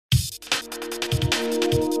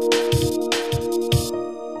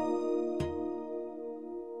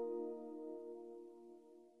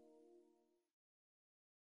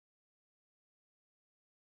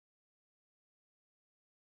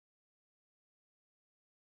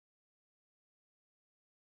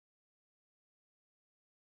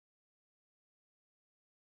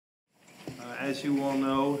As you all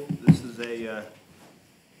know, this is a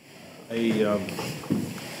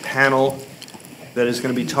panel that is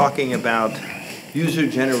going to be talking about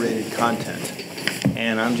user-generated content,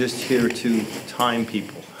 and I'm just here to time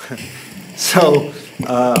people. So,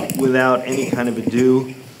 without any kind of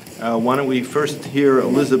ado, why don't we first hear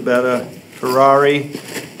Elisabetta Ferrari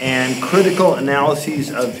and critical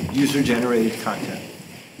analyses of user-generated content.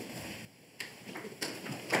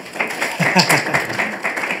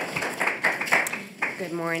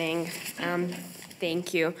 Good morning.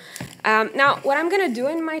 Thank you. Now, what I'm going to do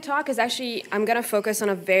in my talk is actually, I'm going to focus on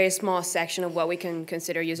a very small section of what we can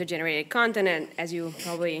consider user-generated content, and as you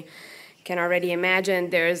probably can already imagine,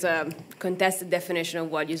 there's a contested definition of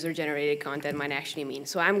what user-generated content might actually mean.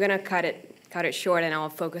 So I'm going to cut it short, and I'll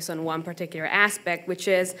focus on one particular aspect, which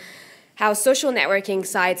is how social networking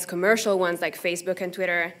sites, commercial ones like Facebook and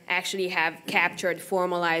Twitter, actually have captured,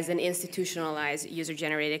 formalized, and institutionalized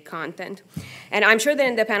user-generated content. And I'm sure that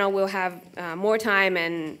in the panel we'll have more time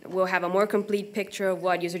and we'll have a more complete picture of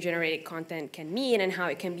what user-generated content can mean and how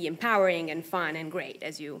it can be empowering and fun and great,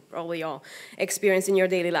 as you probably all experience in your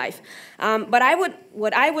daily life. But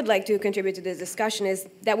what I would like to contribute to this discussion is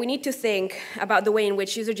that we need to think about the way in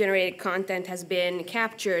which user-generated content has been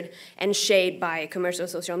captured and shaped by commercial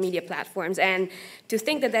social media platforms, and to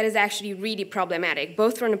think that that is actually really problematic,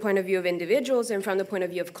 both from the point of view of individuals and from the point of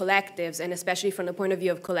view of collectives, and especially from the point of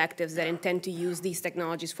view of collectives that intend to use these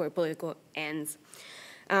technologies for political ends.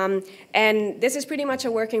 And this is pretty much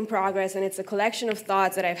a work in progress, and it's a collection of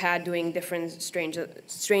thoughts that I've had doing different strains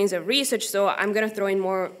of research, so I'm going to throw in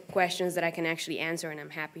more questions that I can actually answer, and I'm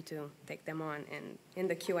happy to take them on in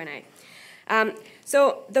the Q&A.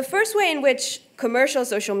 So the first way in which commercial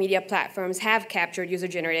social media platforms have captured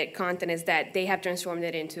user-generated content is that they have transformed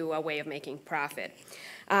it into a way of making profit.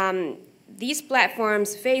 These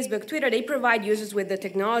platforms, Facebook, Twitter, they provide users with the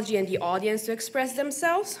technology and the audience to express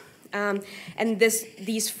themselves. And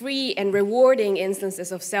these free and rewarding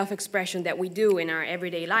instances of self-expression that we do in our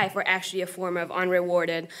everyday life are actually a form of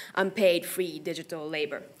unrewarded, unpaid, free digital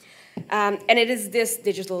labor. And it is this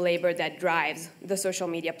digital labor that drives the social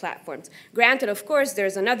media platforms. Granted, of course,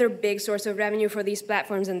 there's another big source of revenue for these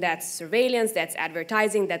platforms, and that's surveillance, that's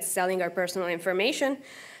advertising, that's selling our personal information.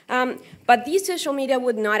 But these social media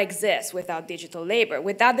would not exist without digital labor.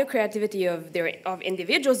 Without the creativity of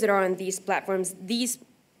individuals that are on these platforms, these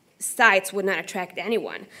sites would not attract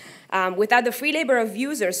anyone. Without the free labor of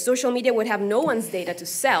users, social media would have no one's data to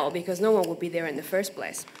sell because no one would be there in the first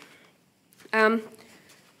place.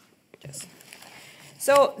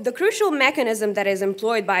 So the crucial mechanism that is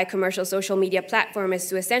employed by a commercial social media platform is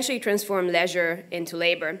to essentially transform leisure into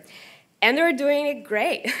labor. And they're doing it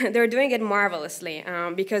great. They're doing it marvelously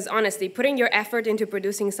because honestly, putting your effort into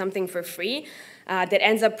producing something for free that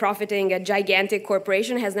ends up profiting a gigantic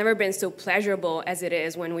corporation has never been so pleasurable as it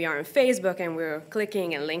is when we are on Facebook and we're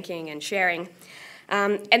clicking and linking and sharing.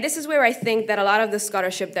 And this is where I think that a lot of the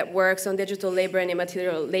scholarship that works on digital labor and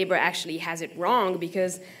immaterial labor actually has it wrong,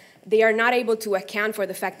 because they are not able to account for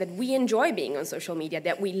the fact that we enjoy being on social media,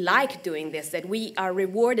 that we like doing this, that we are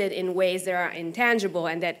rewarded in ways that are intangible,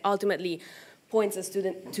 and that ultimately points us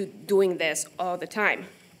to doing this all the time.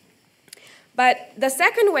 But the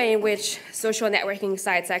second way in which social networking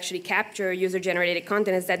sites actually capture user-generated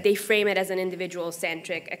content is that they frame it as an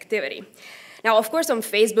individual-centric activity. Now, of course, on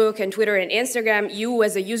Facebook and Twitter and Instagram, you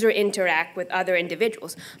as a user interact with other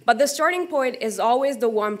individuals. But the starting point is always the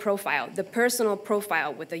one profile, the personal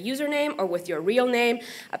profile with a username or with your real name,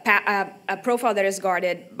 a profile that is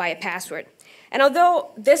guarded by a password. And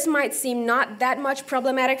although this might seem not that much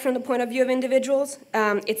problematic from the point of view of individuals,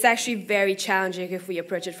 it's actually very challenging if we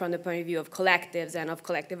approach it from the point of view of collectives and of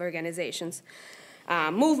collective organizations.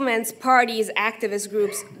 Movements, parties, activist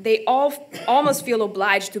groups, they all almost feel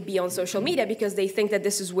obliged to be on social media because they think that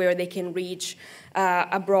this is where they can reach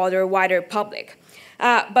a broader, wider public.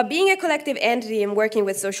 But being a collective entity and working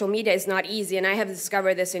with social media is not easy, and I have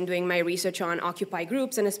discovered this in doing my research on Occupy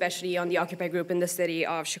groups, and especially on the Occupy group in the city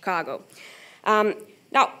of Chicago.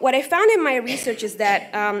 Now, what I found in my research is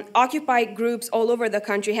that Occupy groups all over the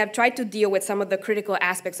country have tried to deal with some of the critical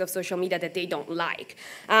aspects of social media that they don't like.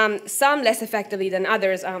 Some less effectively than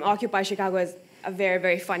others. Occupy Chicago has a very,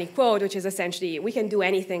 very funny quote, which is essentially, we can do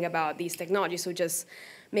anything about these technologies, so just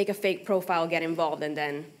make a fake profile, get involved, and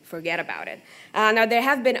then forget about it. Now, there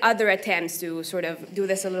have been other attempts to sort of do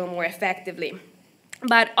this a little more effectively.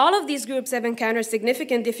 But all of these groups have encountered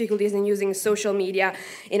significant difficulties in using social media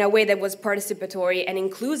in a way that was participatory and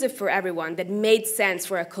inclusive for everyone, that made sense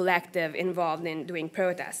for a collective involved in doing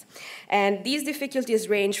protests. And these difficulties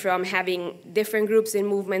range from having different groups and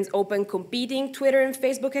movements open competing Twitter and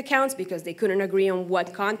Facebook accounts because they couldn't agree on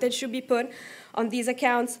what content should be put on these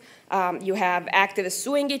accounts. You have activists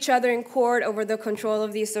suing each other in court over the control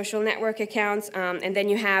of these social network accounts. And then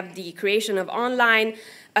you have the creation of offline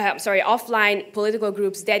political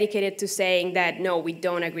groups dedicated to saying that, no, we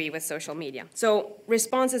don't agree with social media. So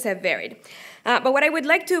responses have varied. But what I would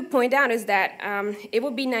like to point out is that it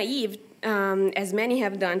would be naive, as many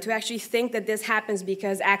have done, to actually think that this happens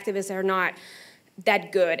because activists are not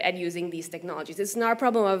that good at using these technologies. It's not a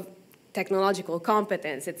problem of technological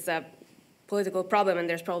competence. It's a political problem, and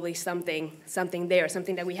there's probably something there,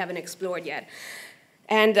 something that we haven't explored yet.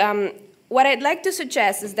 And what I'd like to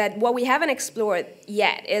suggest is that what we haven't explored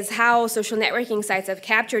yet is how social networking sites have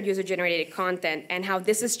captured user-generated content and how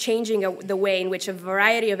this is changing the way in which a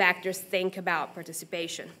variety of actors think about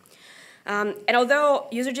participation. And although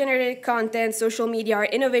user-generated content, social media are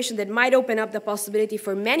innovation that might open up the possibility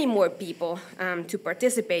for many more people to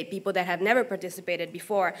participate, people that have never participated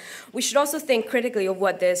before, we should also think critically of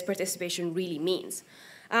what this participation really means.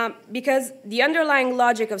 Because the underlying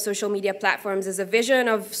logic of social media platforms is a vision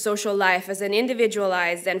of social life as an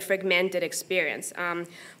individualized and fragmented experience,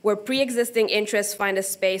 where pre-existing interests find a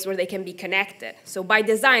space where they can be connected. So by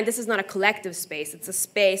design, this is not a collective space. It's a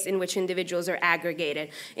space in which individuals are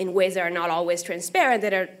aggregated in ways that are not always transparent,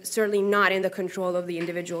 that are certainly not in the control of the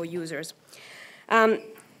individual users.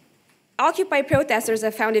 Occupy protesters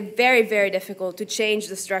have found it very, very difficult to change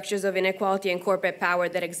the structures of inequality and corporate power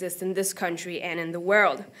that exist in this country and in the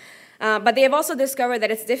world. But they have also discovered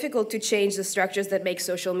that it's difficult to change the structures that make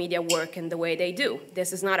social media work in the way they do.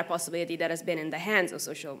 This is not a possibility that has been in the hands of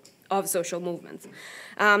social movements.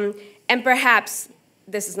 And perhaps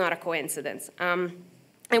this is not a coincidence.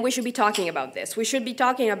 And we should be talking about this. We should be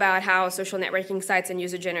talking about how social networking sites and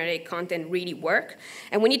user-generated content really work.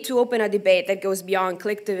 And we need to open a debate that goes beyond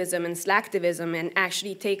clicktivism and slacktivism and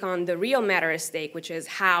actually take on the real matter at stake, which is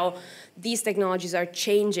how these technologies are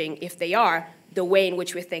changing, if they are, the way in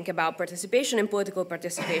which we think about participation and political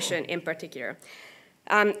participation in particular.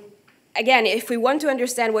 Again, if we want to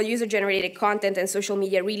understand what user-generated content and social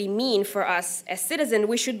media really mean for us as citizens,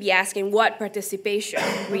 we should be asking what participation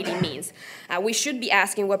really means. We should be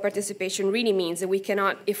asking what participation really means, and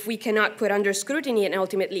if we cannot put under scrutiny and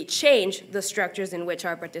ultimately change the structures in which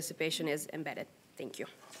our participation is embedded. Thank you.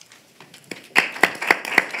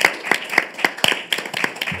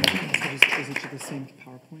 Is it the same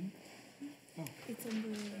PowerPoint? Oh. It's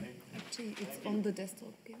on the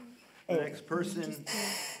desktop. The next person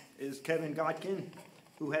is Kevin Gotkin,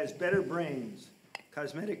 who has Better Brains,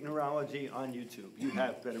 Cosmetic Neurology on YouTube. You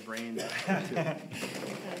have better brains too. Okay.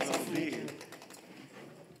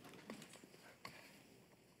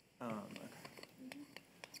 Oh,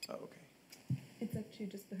 okay. It's actually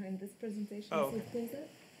just behind this presentation. Oh, okay. So close it.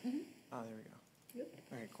 Mm-hmm. Oh, there we go. Yep.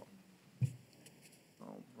 Okay, cool.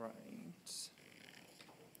 All right.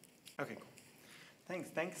 Okay, cool.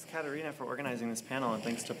 Thanks, Katerina, for organizing this panel, and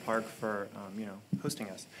thanks to PARG for hosting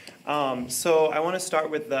us. So I want to start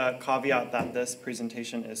with the caveat that this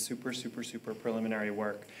presentation is super preliminary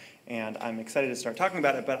work, and I'm excited to start talking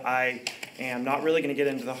about it, but I am not really going to get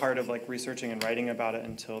into the heart of researching and writing about it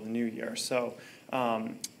until the new year. So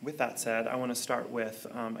with that said, I want to start with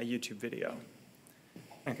a YouTube video.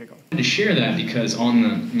 Okay, go. To share that because on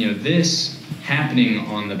the this happening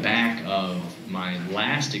on the back of my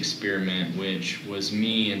last experiment, which was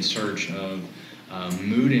me in search of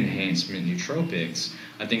mood enhancement nootropics,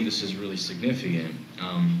 I think this is really significant.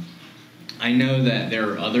 I know that there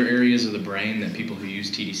are other areas of the brain that people who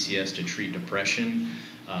use TDCS to treat depression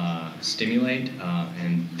stimulate,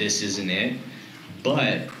 and this isn't it.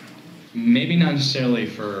 But maybe not necessarily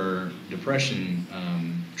for depression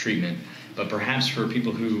treatment, but perhaps for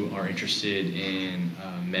people who are interested in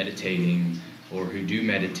meditating, or who do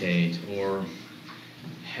meditate, or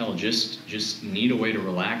hell, just need a way to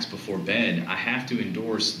relax before bed. I have to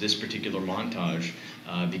endorse this particular montage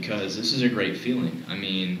because this is a great feeling. I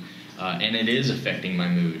mean, and it is affecting my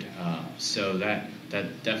mood. So that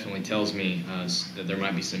definitely tells me that there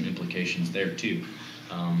might be some implications there too.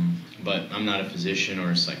 But I'm not a physician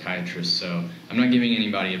or a psychiatrist, so I'm not giving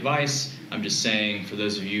anybody advice. I'm just saying, for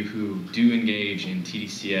those of you who do engage in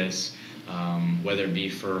TDCS, whether it be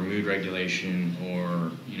for mood regulation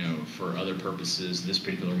or for other purposes, this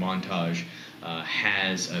particular montage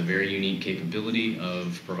has a very unique capability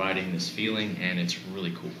of providing this feeling, and it's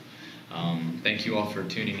really cool. Thank you all for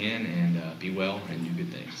tuning in, and be well and do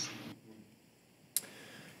good things.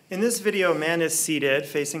 In this video, a man is seated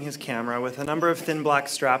facing his camera with a number of thin black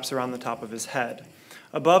straps around the top of his head.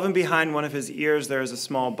 Above and behind one of his ears, there is a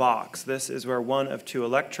small box. This is where one of 2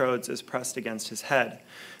 electrodes is pressed against his head.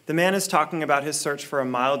 The man is talking about his search for a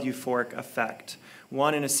mild euphoric effect,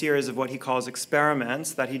 one in a series of what he calls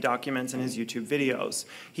experiments that he documents in his YouTube videos.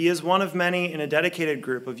 He is one of many in a dedicated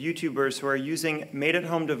group of YouTubers who are using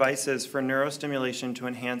made-at-home devices for neurostimulation to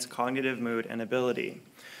enhance cognitive mood and ability.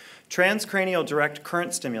 Transcranial direct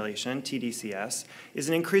current stimulation, TDCS, is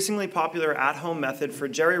an increasingly popular at-home method for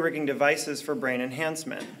jerry-rigging devices for brain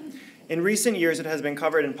enhancement. In recent years, it has been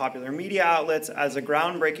covered in popular media outlets as a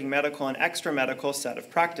groundbreaking medical and extra-medical set of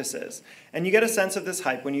practices. And you get a sense of this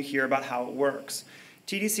hype when you hear about how it works.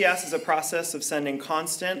 TDCS is a process of sending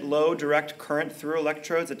constant, low direct current through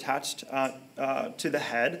electrodes attached to the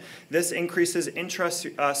head. This increases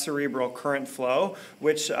intracerebral current flow,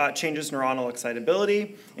 which changes neuronal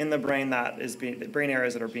excitability in the brain the brain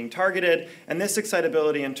areas that are being targeted, and this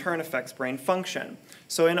excitability in turn affects brain function.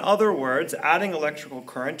 So in other words, adding electrical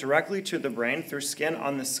current directly to the brain through skin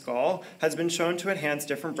on the skull has been shown to enhance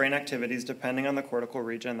different brain activities depending on the cortical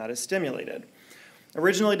region that is stimulated.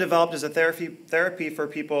 Originally developed as a therapy for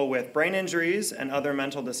people with brain injuries and other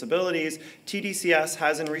mental disabilities, TDCS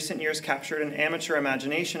has in recent years captured an amateur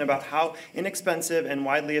imagination about how inexpensive and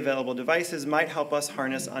widely available devices might help us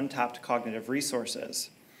harness untapped cognitive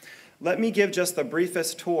resources. Let me give just the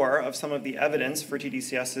briefest tour of some of the evidence for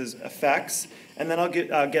TDCS's effects, and then I'll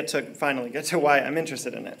finally get to why I'm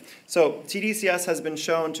interested in it. So TDCS has been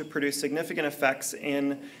shown to produce significant effects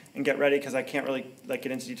and get ready because I can't really get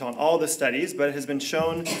into detail on all the studies, but it has been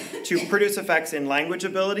shown to produce effects in language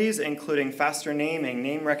abilities, including faster naming,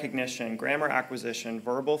 name recognition, grammar acquisition,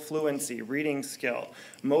 verbal fluency, reading skill,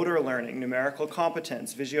 motor learning, numerical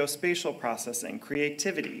competence, visuospatial processing,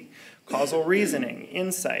 creativity, causal reasoning,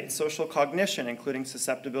 insight, social cognition, including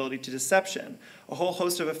susceptibility to deception, a whole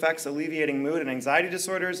host of effects alleviating mood and anxiety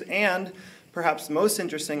disorders, and perhaps most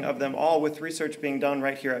interesting of them all, with research being done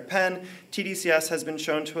right here at Penn, TDCS has been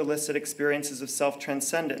shown to elicit experiences of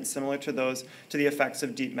self-transcendence similar to the effects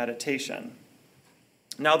of deep meditation.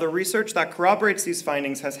 Now, the research that corroborates these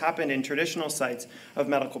findings has happened in traditional sites of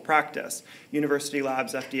medical practice, university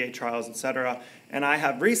labs, FDA trials, etc. And I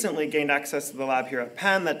have recently gained access to the lab here at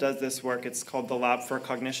Penn that does this work. It's called the Lab for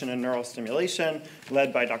Cognition and Neural Stimulation,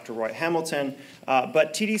 led by Dr. Roy Hamilton.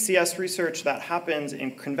 But TDCS research that happens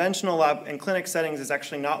in conventional lab and clinic settings is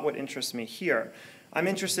actually not what interests me here. I'm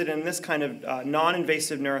interested in this kind of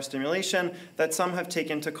non-invasive neurostimulation that some have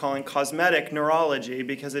taken to calling cosmetic neurology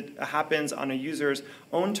because it happens on a user's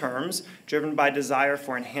own terms, driven by desire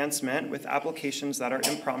for enhancement with applications that are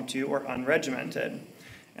impromptu or unregimented.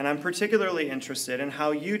 And I'm particularly interested in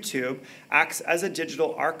how YouTube acts as a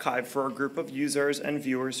digital archive for a group of users and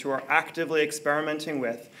viewers who are actively experimenting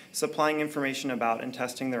with, supplying information about, and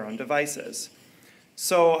testing their own devices.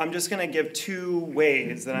 So I'm just going to give 2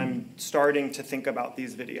 ways that I'm starting to think about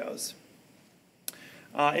these videos.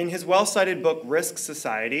 In his well-cited book, Risk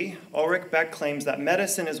Society, Ulrich Beck claims that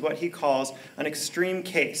medicine is what he calls an extreme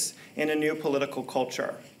case in a new political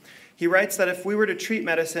culture. He writes that if we were to treat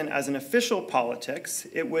medicine as an official politics,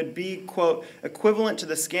 it would be, quote, equivalent to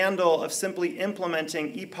the scandal of simply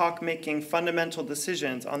implementing epoch-making fundamental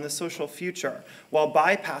decisions on the social future while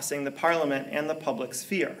bypassing the parliament and the public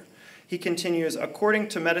sphere. He continues, according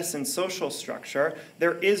to medicine's social structure,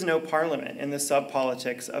 there is no parliament in the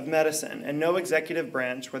sub-politics of medicine and no executive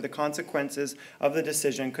branch where the consequences of the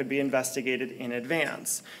decision could be investigated in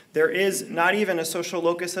advance. There is not even a social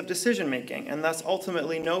locus of decision-making, and thus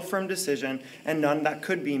ultimately no firm decision and none that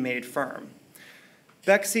could be made firm.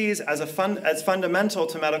 Beck sees as fundamental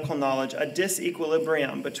to medical knowledge a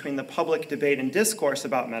disequilibrium between the public debate and discourse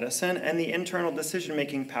about medicine and the internal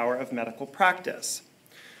decision-making power of medical practice.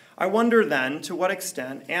 I wonder then to what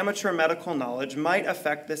extent amateur medical knowledge might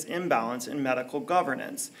affect this imbalance in medical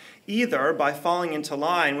governance, either by falling into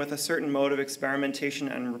line with a certain mode of experimentation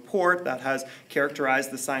and report that has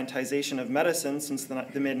characterized the scientization of medicine since the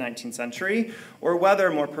mid-19th century, or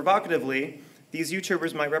whether, more provocatively, these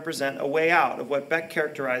YouTubers might represent a way out of what Beck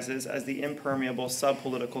characterizes as the impermeable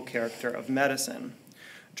sub-political character of medicine.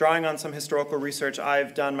 Drawing on some historical research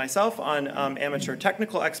I've done myself on amateur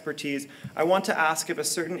technical expertise, I want to ask if a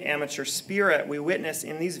certain amateur spirit we witness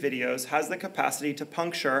in these videos has the capacity to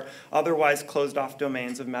puncture otherwise closed-off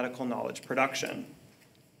domains of medical knowledge production.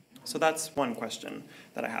 So that's one question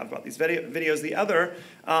that I have about these videos. The other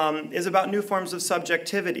is about new forms of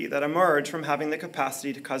subjectivity that emerge from having the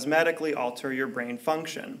capacity to cosmetically alter your brain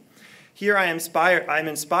function. Here I'm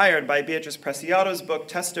inspired by Beatrice Preciado's book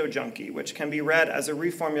Testo Junkie, which can be read as a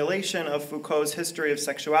reformulation of Foucault's History of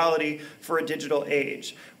Sexuality for a Digital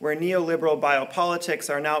Age, where neoliberal biopolitics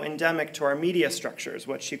are now endemic to our media structures,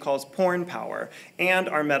 what she calls porn power, and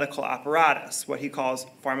our medical apparatus, what he calls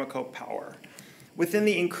pharmacopower. Within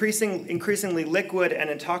the increasingly liquid and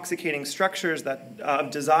intoxicating structures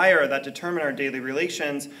of desire that determine our daily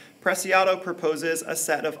relations, Preciado proposes a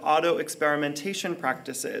set of auto-experimentation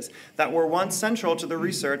practices that were once central to the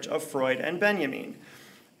research of Freud and Benjamin.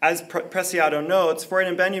 As Preciado notes, Freud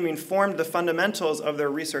and Benjamin formed the fundamentals of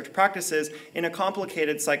their research practices in a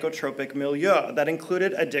complicated psychotropic milieu that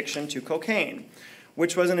included addiction to cocaine,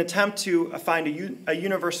 which was an attempt to find a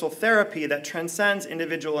universal therapy that transcends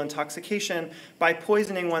individual intoxication by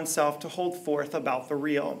poisoning oneself to hold forth about the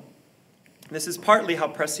real. This is partly how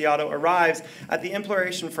Preciado arrives at the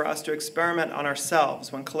imploration for us to experiment on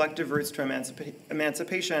ourselves when collective routes to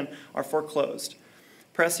emancipation are foreclosed.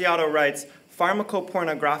 Preciado writes,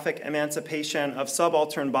 pharmacopornographic emancipation of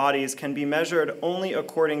subaltern bodies can be measured only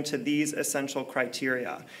according to these essential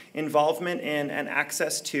criteria: involvement in and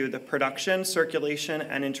access to the production, circulation,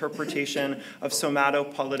 and interpretation of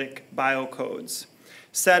somatopolitic biocodes.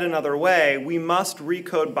 Said another way, we must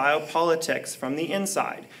recode biopolitics from the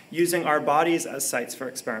inside, using our bodies as sites for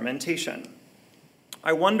experimentation.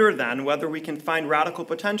 I wonder then whether we can find radical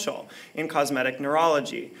potential in cosmetic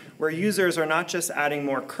neurology, where users are not just adding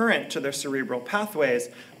more current to their cerebral pathways,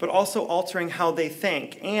 but also altering how they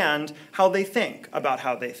think and how they think about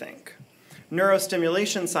how they think.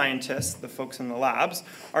 Neurostimulation scientists, the folks in the labs,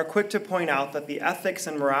 are quick to point out that the ethics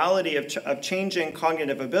and morality of changing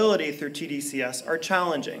cognitive ability through TDCS are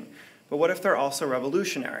challenging, but what if they're also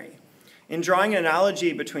revolutionary? In drawing an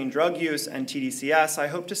analogy between drug use and TDCS, I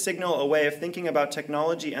hope to signal a way of thinking about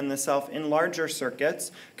technology and the self in larger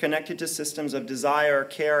circuits, connected to systems of desire,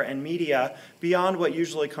 care, and media, beyond what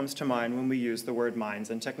usually comes to mind when we use the word minds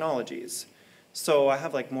and technologies. So I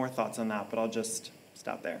have more thoughts on that, but I'll just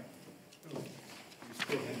stop there.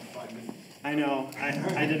 I know.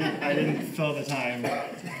 I didn't fill the time.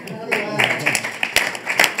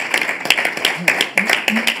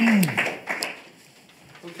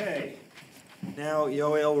 Okay. Now,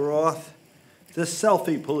 Yoel Roth, the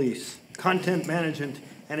selfie police, content management,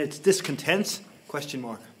 and its discontents? Question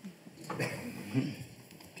mark.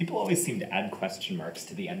 People always seem to add question marks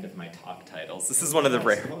to the end of my talk titles. This is one of the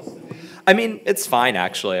rare. I mean, it's fine,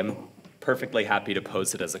 actually. I'm perfectly happy to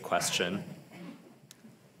pose it as a question.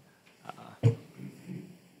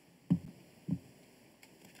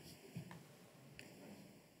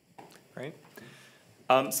 Right?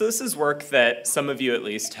 So this is work that some of you at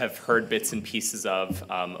least have heard bits and pieces of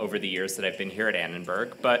over the years that I've been here at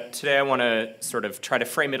Annenberg, but today I want to sort of try to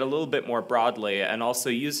frame it a little bit more broadly and also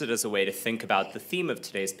use it as a way to think about the theme of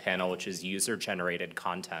today's panel, which is user-generated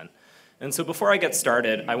content. And so before I get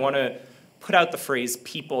started, I want to put out the phrase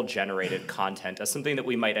people-generated content as something that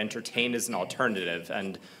we might entertain as an alternative,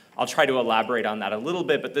 and I'll try to elaborate on that a little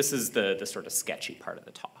bit, but this is the sort of sketchy part of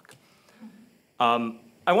the talk.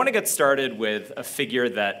 I want to get started with a figure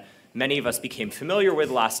that many of us became familiar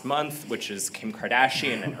with last month, which is Kim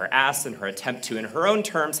Kardashian and her ass and her attempt to, in her own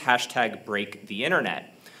terms, #break the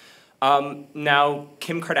internet. Now,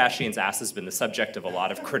 Kim Kardashian's ass has been the subject of a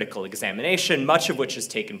lot of critical examination, much of which has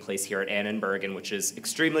taken place here at Annenberg, and which is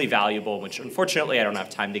extremely valuable, which unfortunately I don't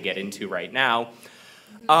have time to get into right now.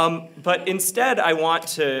 But instead, I want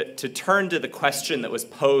to turn to the question that was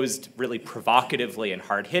posed really provocatively and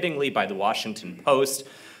hard-hittingly by the Washington Post,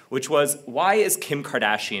 which was, why is Kim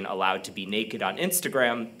Kardashian allowed to be naked on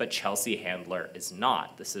Instagram, but Chelsea Handler is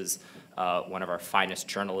not? This is one of our finest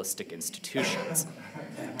journalistic institutions.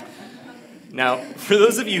 Now, for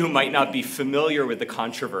those of you who might not be familiar with the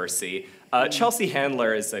controversy, Chelsea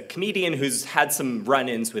Handler is a comedian who's had some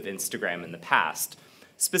run-ins with Instagram in the past.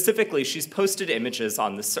 Specifically, she's posted images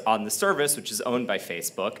on the service, which is owned by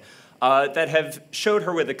Facebook, that have showed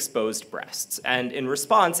her with exposed breasts. And in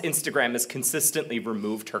response, Instagram has consistently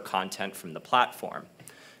removed her content from the platform.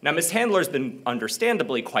 Now, Ms. Handler's been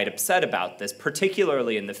understandably quite upset about this,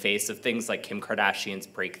 particularly in the face of things like Kim Kardashian's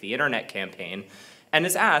Break the Internet campaign, and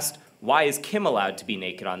has asked, why is Kim allowed to be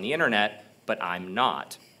naked on the internet, but I'm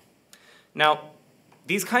not? Now,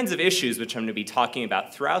 these kinds of issues, which I'm going to be talking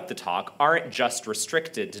about throughout the talk, aren't just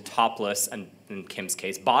restricted to topless, and in Kim's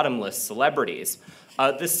case, bottomless celebrities.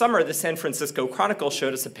 This summer, the San Francisco Chronicle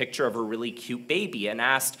showed us a picture of a really cute baby and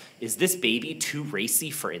asked, is this baby too racy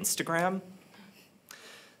for Instagram?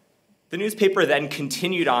 The newspaper then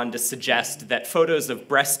continued on to suggest that photos of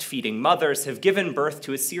breastfeeding mothers have given birth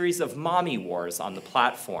to a series of mommy wars on the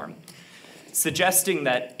platform. suggesting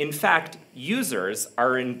that, in fact, users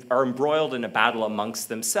are embroiled in a battle amongst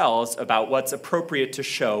themselves about what's appropriate to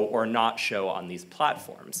show or not show on these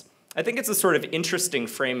platforms. I think it's a sort of interesting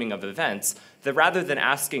framing of events that rather than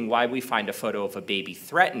asking why we find a photo of a baby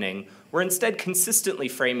threatening, we're instead consistently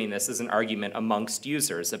framing this as an argument amongst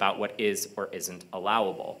users about what is or isn't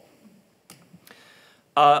allowable.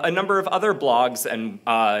 A number of other blogs and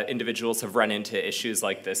individuals have run into issues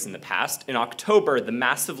like this in the past. In October, the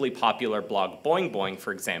massively popular blog Boing Boing,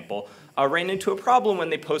 for example, ran into a problem when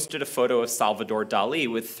they posted a photo of Salvador Dali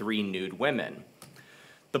with 3 nude women.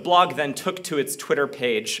 The blog then took to its Twitter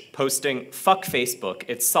page, posting, "Fuck Facebook,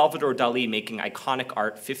 it's Salvador Dali making iconic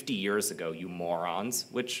art 50 years ago, you morons,"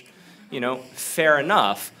 which, fair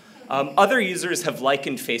enough. Other users have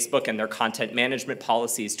likened Facebook and their content management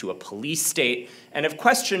policies to a police state and have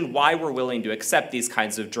questioned why we're willing to accept these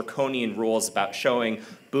kinds of draconian rules about showing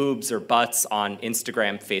boobs or butts on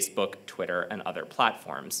Instagram, Facebook, Twitter, and other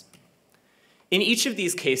platforms. In each of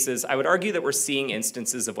these cases, I would argue that we're seeing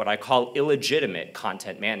instances of what I call illegitimate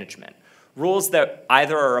content management, rules that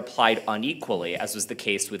either are applied unequally, as was the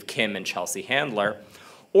case with Kim and Chelsea Handler,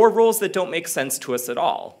 or rules that don't make sense to us at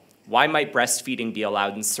all. Why might breastfeeding be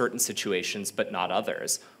allowed in certain situations but not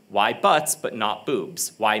others? Why butts but not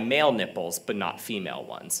boobs? Why male nipples but not female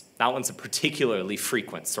ones? That one's a particularly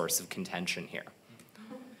frequent source of contention here.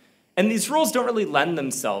 And these rules don't really lend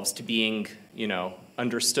themselves to being,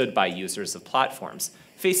 understood by users of platforms.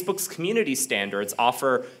 Facebook's community standards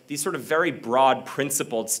offer these sort of very broad,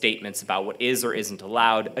 principled statements about what is or isn't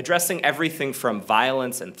allowed, addressing everything from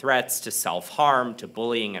violence and threats to self-harm to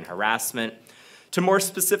bullying and harassment, to more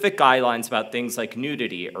specific guidelines about things like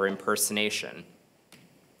nudity or impersonation.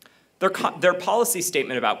 Their policy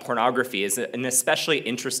statement about pornography is an especially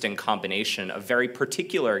interesting combination of very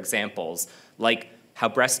particular examples, like how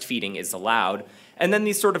breastfeeding is allowed, and then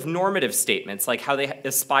these sort of normative statements, like how they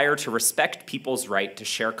aspire to respect people's right to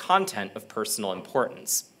share content of personal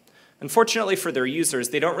importance. Unfortunately for their users,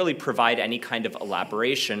 they don't really provide any kind of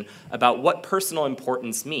elaboration about what personal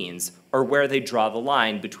importance means or where they draw the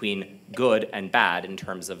line between good and bad in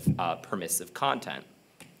terms of permissive content.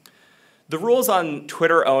 The rules on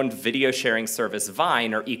Twitter-owned video sharing service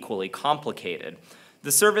Vine are equally complicated.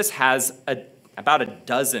 The service has about a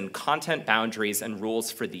dozen content boundaries and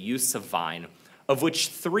rules for the use of Vine, of which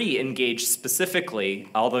 3 engage specifically,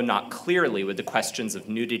 although not clearly, with the questions of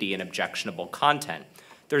nudity and objectionable content.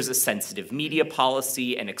 There's a sensitive media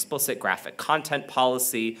policy, an explicit graphic content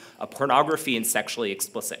policy, a pornography and sexually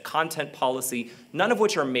explicit content policy, none of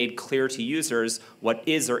which are made clear to users what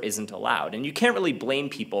is or isn't allowed. And you can't really blame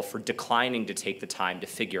people for declining to take the time to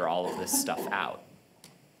figure all of this stuff out.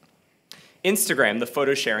 Instagram, the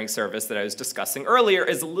photo sharing service that I was discussing earlier,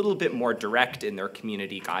 is a little bit more direct in their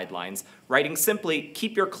community guidelines, writing simply,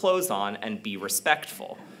 "Keep your clothes on and be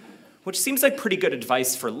respectful," which seems like pretty good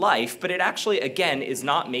advice for life, but it actually, again, is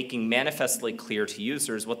not making manifestly clear to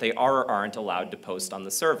users what they are or aren't allowed to post on the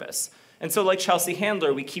service. And so like Chelsea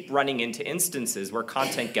Handler, we keep running into instances where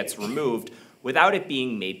content gets removed without it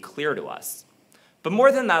being made clear to us. But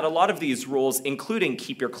more than that, a lot of these rules, including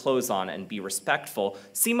keep your clothes on and be respectful,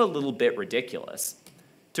 seem a little bit ridiculous.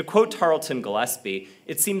 To quote Tarleton Gillespie,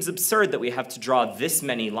 it seems absurd that we have to draw this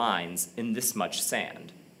many lines in this much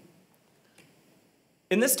sand.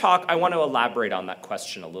 In this talk, I want to elaborate on that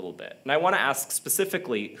question a little bit, and I want to ask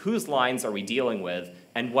specifically whose lines are we dealing with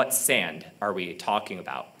and what sand are we talking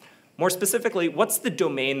about? More specifically, what's the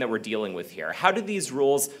domain that we're dealing with here? How do these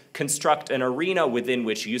rules construct an arena within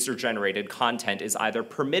which user-generated content is either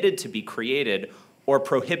permitted to be created or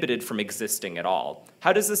prohibited from existing at all?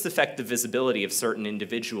 How does this affect the visibility of certain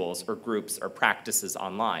individuals or groups or practices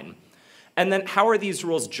online? And then how are these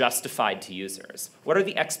rules justified to users? What are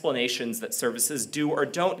the explanations that services do or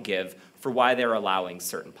don't give for why they're allowing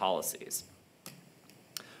certain policies?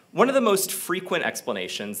 One of the most frequent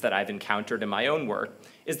explanations that I've encountered in my own work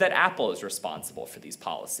is that Apple is responsible for these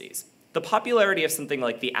policies. The popularity of something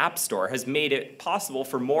like the App Store has made it possible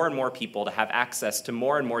for more and more people to have access to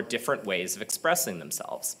more and more different ways of expressing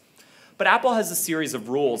themselves. But Apple has a series of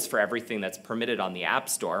rules for everything that's permitted on the App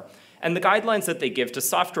Store, and the guidelines that they give to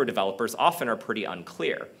software developers often are pretty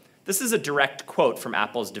unclear. This is a direct quote from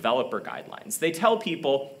Apple's developer guidelines. They tell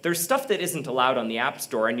people, there's stuff that isn't allowed on the App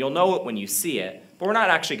Store, and you'll know it when you see it, but we're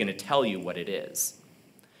not actually going to tell you what it is.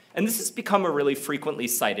 And this has become a really frequently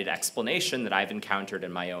cited explanation that I've encountered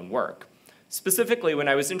in my own work. Specifically, when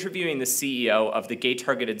I was interviewing the CEO of the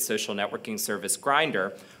gay-targeted social networking service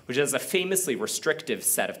Grindr, which has a famously restrictive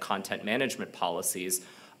set of content management policies,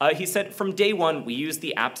 he said, from day one, we used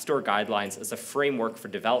the App Store guidelines as a framework for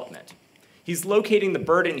development. He's locating the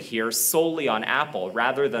burden here solely on Apple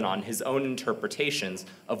rather than on his own interpretations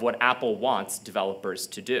of what Apple wants developers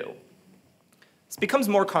to do. This becomes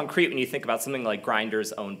more concrete when you think about something like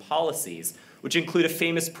Grindr's own policies, which include a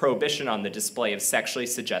famous prohibition on the display of sexually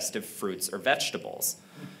suggestive fruits or vegetables.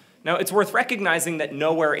 Now, it's worth recognizing that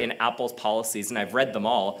nowhere in Apple's policies, and I've read them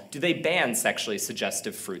all, do they ban sexually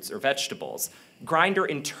suggestive fruits or vegetables. Grindr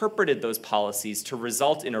interpreted those policies to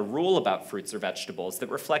result in a rule about fruits or vegetables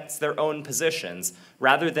that reflects their own positions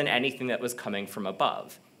rather than anything that was coming from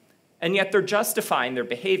above. And yet they're justifying their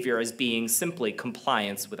behavior as being simply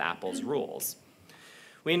compliance with Apple's rules.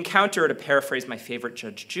 We encounter, to paraphrase my favorite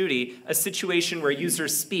Judge Judy, a situation where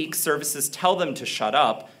users speak, services tell them to shut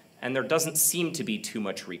up, and there doesn't seem to be too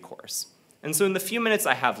much recourse. And so in the few minutes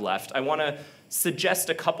I have left, I want to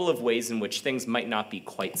suggest a couple of ways in which things might not be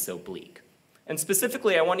quite so bleak. And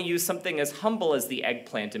specifically, I want to use something as humble as the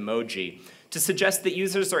eggplant emoji to suggest that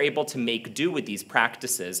users are able to make do with these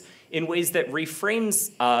practices in ways that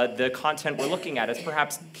reframes the content we're looking at as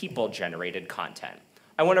perhaps people-generated content.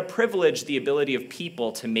 I want to privilege the ability of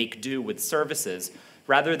people to make do with services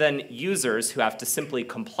rather than users who have to simply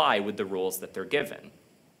comply with the rules that they're given.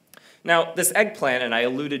 Now, this eggplant, and I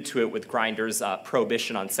alluded to it with Grindr's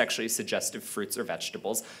prohibition on sexually suggestive fruits or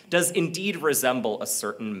vegetables, does indeed resemble a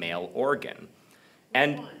certain male organ.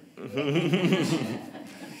 And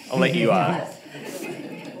I'll let you, right?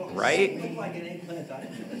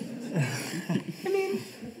 I mean,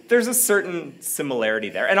 there's a certain similarity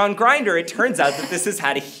there. And on Grindr, it turns out that this has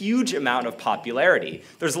had a huge amount of popularity.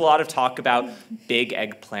 There's a lot of talk about big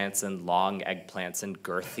eggplants and long eggplants and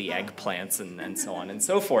girthy eggplants and so on and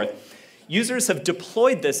so forth. Users have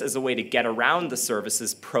deployed this as a way to get around the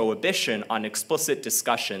service's prohibition on explicit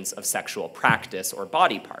discussions of sexual practice or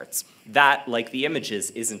body parts. That, like the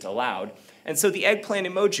images, isn't allowed. And so the eggplant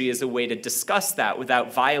emoji is a way to discuss that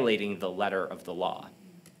without violating the letter of the law.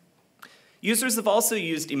 Users have also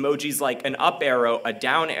used emojis like an up arrow, a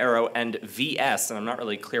down arrow, and VS, and I'm not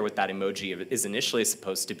really clear what that emoji is initially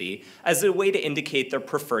supposed to be, as a way to indicate their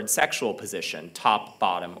preferred sexual position, top,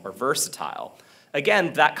 bottom, or versatile.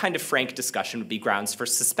 Again, that kind of frank discussion would be grounds for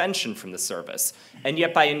suspension from the service, and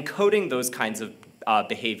yet by encoding those kinds of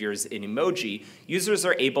behaviors in emoji, users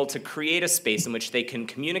are able to create a space in which they can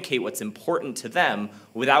communicate what's important to them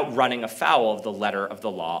without running afoul of the letter of the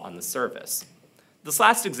law on the service. This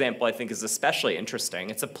last example, I think, is especially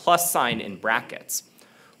interesting. It's a plus sign in brackets.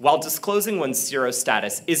 While disclosing one's zero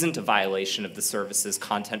status isn't a violation of the service's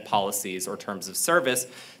content policies or terms of service,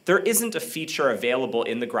 there isn't a feature available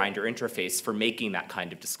in the Grindr interface for making that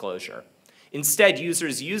kind of disclosure. Instead,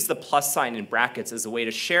 users use the plus sign in brackets as a way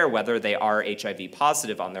to share whether they are HIV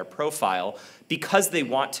positive on their profile because they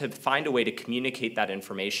want to find a way to communicate that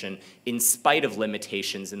information in spite of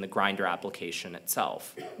limitations in the Grindr application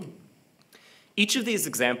itself. Each of these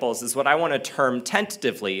examples is what I want to term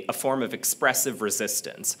tentatively a form of expressive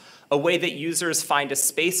resistance, a way that users find a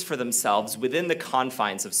space for themselves within the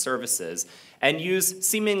confines of services and use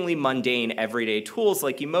seemingly mundane everyday tools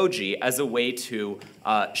like emoji as a way to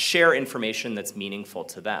share information that's meaningful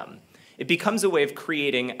to them. It becomes a way of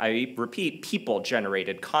creating, I repeat,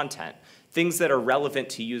 people-generated content, things that are relevant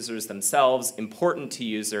to users themselves, important to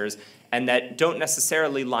users, and that don't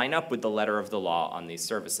necessarily line up with the letter of the law on these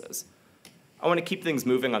services. I want to keep things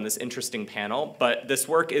moving on this interesting panel, but this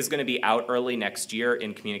work is going to be out early next year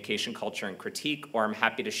in Communication Culture and Critique, or I'm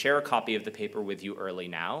happy to share a copy of the paper with you early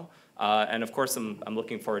now. And of course, I'm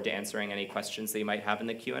looking forward to answering any questions that you might have in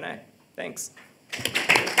the Q&A. Thanks. And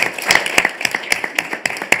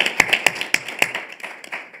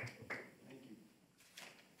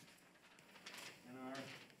our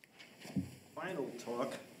final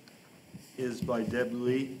talk is by Deborah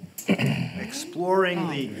Lui, exploring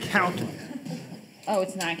the count. Oh,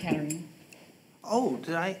 it's not Katerina. Oh,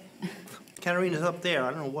 did I? Katerina's up there.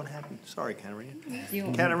 I don't know what happened. Sorry, Katerina.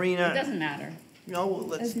 Katerina. It doesn't matter. No, well,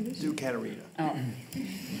 let's do Katerina. Oh.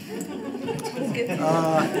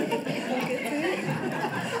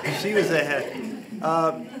 She was ahead.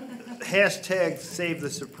 Hashtag save the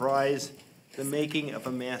surprise, the making of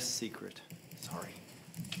a mass secret. Sorry.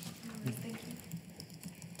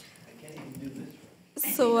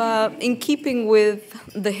 So in keeping with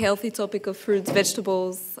the healthy topic of fruits,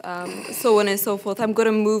 vegetables, so on and so forth, I'm going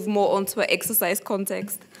to move more onto an exercise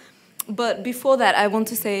context. But before that, I want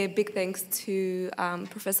to say a big thanks to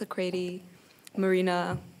Professor Crady,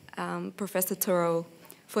 Marina, Professor Turow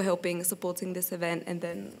for supporting this event, and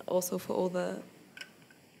then also for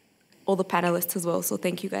all the panelists as well. So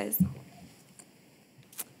thank you guys.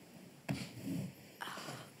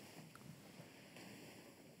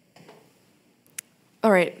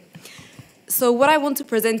 All right. So what I want to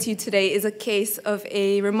present to you today is a case of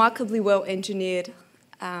a remarkably well-engineered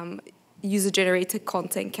user-generated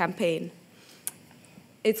content campaign.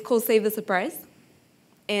 It's called Save the Surprise.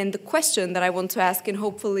 And the question that I want to ask, and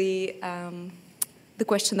hopefully the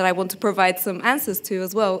question that I want to provide some answers to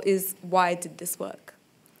as well, is why did this work?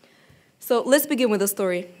 So let's begin with a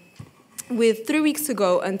story. With 3 weeks to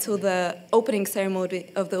go until the opening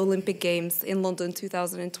ceremony of the Olympic Games in London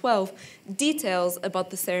 2012, details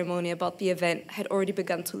about the ceremony, about the event, had already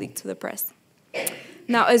begun to leak to the press.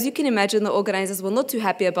 Now, as you can imagine, the organizers were not too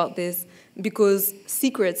happy about this because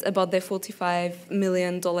secrets about their $45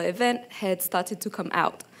 million event had started to come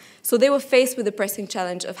out. So they were faced with the pressing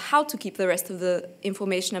challenge of how to keep the rest of the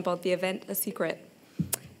information about the event a secret.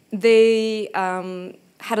 They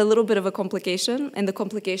had a little bit of a complication, and the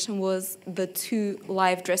complication was the 2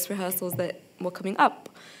 live dress rehearsals that were coming up.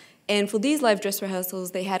 And for these live dress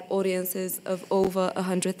rehearsals, they had audiences of over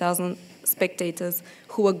 100,000 spectators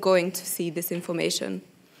who were going to see this information.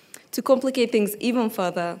 To complicate things even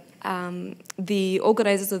further, the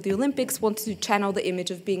organizers of the Olympics wanted to channel the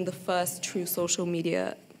image of being the first true social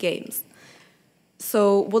media games.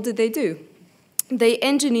 So what did they do? They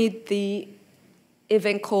engineered the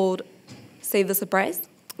event called Save the Surprise,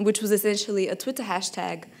 which was essentially a Twitter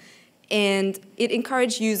hashtag, and it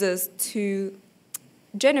encouraged users to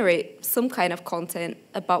generate some kind of content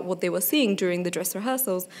about what they were seeing during the dress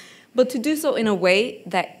rehearsals, but to do so in a way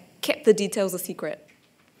that kept the details a secret.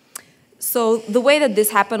 So the way that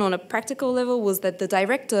this happened on a practical level was that the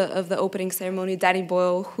director of the opening ceremony, Danny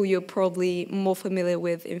Boyle, who you're probably more familiar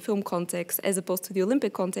with in film context as opposed to the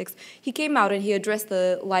Olympic context, he came out and he addressed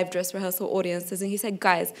the live dress rehearsal audiences and he said,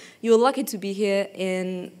 guys, you're lucky to be here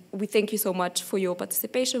and we thank you so much for your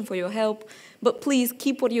participation, for your help, but please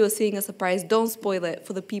keep what you are seeing a surprise. Don't spoil it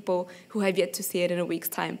for the people who have yet to see it in a week's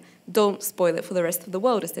time. Don't spoil it for the rest of the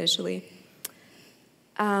world, essentially.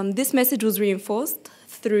 This message was reinforced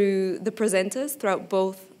through the presenters throughout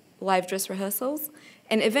both live dress rehearsals,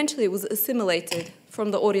 and eventually it was assimilated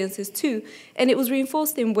from the audiences too, and it was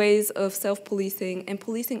reinforced in ways of self-policing and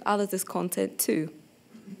policing others' content too.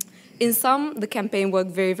 In some, the campaign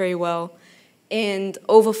worked very, very well, and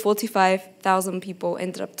over 45,000 people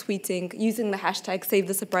ended up tweeting, using the hashtag Save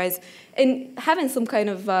the Surprise, and having some kind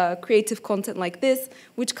of creative content like this,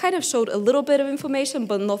 which kind of showed a little bit of information,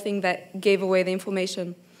 but nothing that gave away the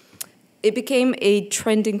information. It became a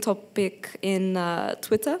trending topic in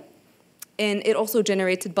Twitter, and it also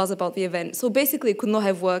generated buzz about the event. So basically, it could not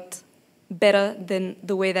have worked better than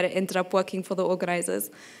the way that it ended up working for the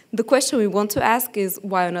organizers. The question we want to ask is,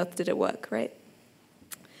 why on earth did it work, right?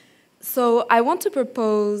 So I want to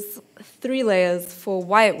propose 3 layers for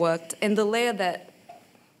why it worked, and the layer that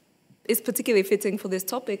is particularly fitting for this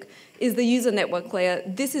topic is the user network layer.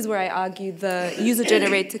 This is where I argue the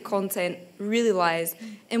user-generated content really lies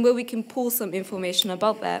and where we can pull some information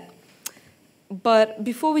about that. But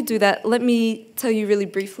before we do that, let me tell you really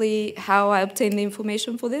briefly how I obtained the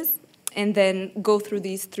information for this and then go through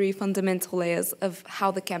these 3 fundamental layers of how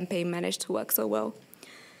the campaign managed to work so well.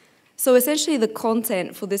 So essentially, the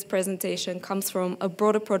content for this presentation comes from a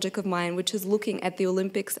broader project of mine, which is looking at the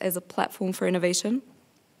Olympics as a platform for innovation.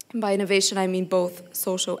 By innovation, I mean both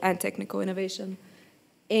social and technical innovation.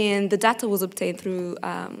 And the data was obtained through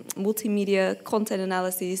multimedia, content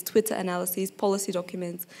analyses, Twitter analyses, policy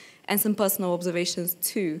documents, and some personal observations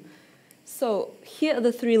too. So here are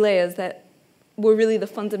the 3 layers that were really the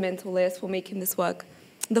fundamental layers for making this work.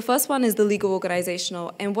 The first one is the legal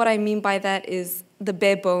organizational, and what I mean by that is the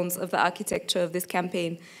bare bones of the architecture of this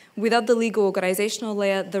campaign. Without the legal organizational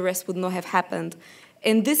layer, the rest would not have happened.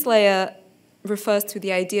 And this layer refers to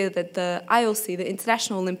the idea that the IOC, the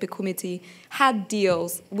International Olympic Committee, had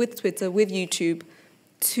deals with Twitter, with YouTube,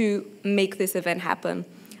 to make this event happen.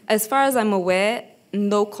 As far as I'm aware,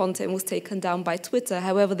 no content was taken down by Twitter.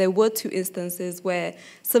 However, there were 2 instances where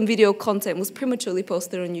some video content was prematurely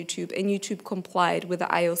posted on YouTube, and YouTube complied with the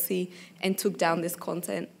IOC and took down this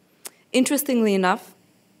content. Interestingly enough,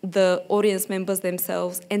 the audience members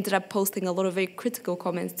themselves ended up posting a lot of very critical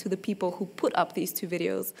comments to the people who put up these 2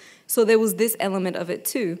 videos. So there was this element of it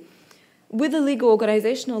too. With the legal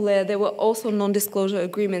organizational layer, there were also non-disclosure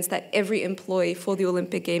agreements that every employee for the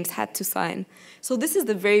Olympic Games had to sign. So this is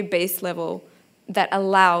the very base level that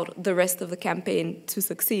allowed the rest of the campaign to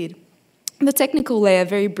succeed. The technical layer,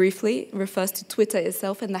 very briefly, refers to Twitter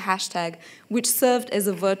itself and the hashtag, which served as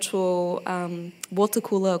a virtual water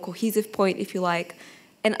cooler, a cohesive point, if you like,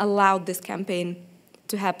 and allowed this campaign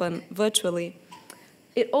to happen virtually.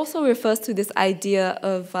 It also refers to this idea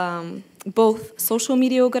of both social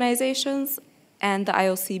media organizations and the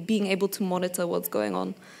IOC being able to monitor what's going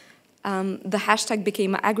on. the hashtag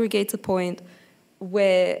became an aggregator point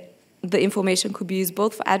where the information could be used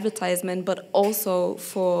both for advertisement but also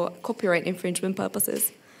for copyright infringement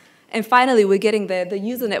purposes. And finally, we're getting there. The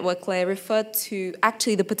user network layer referred to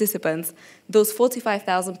actually the participants, those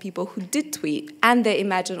 45,000 people who did tweet, and their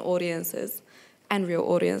imagined audiences and real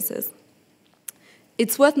audiences.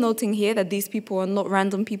 It's worth noting here that these people were not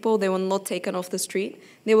random people. They were not taken off the street.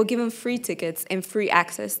 They were given free tickets and free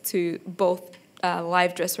access to both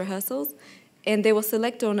live dress rehearsals, and they were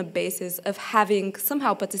selected on a basis of having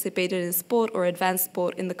somehow participated in sport or advanced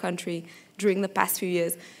sport in the country during the past few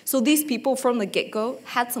years. So these people from the get-go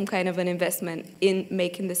had some kind of an investment in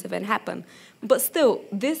making this event happen. But still,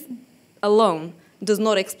 this alone does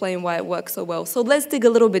not explain why it works so well. So let's dig a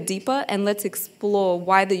little bit deeper and let's explore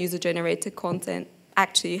why the user-generated content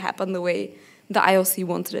actually happened the way the IOC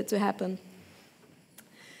wanted it to happen.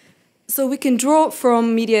 So we can draw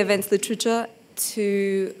from media events literature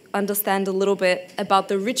to understand a little bit about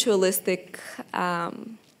the ritualistic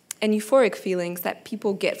and euphoric feelings that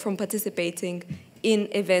people get from participating in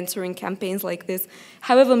events or in campaigns like this.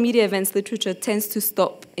 However, media events literature tends to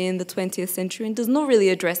stop in the 20th century and does not really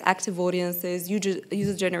address active audiences,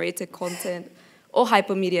 user-generated content, or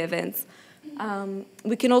hypermedia events.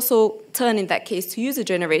 We can also turn, in that case, to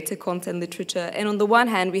user-generated content literature. And on the one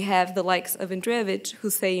hand, we have the likes of Andreevich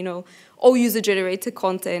who say, you know, all user-generated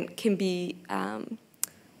content can be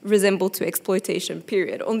resembled to exploitation,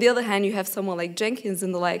 period. On the other hand, you have someone like Jenkins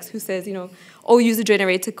and the likes who says, you know, all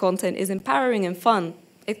user-generated content is empowering and fun,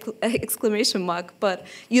 exclamation mark, but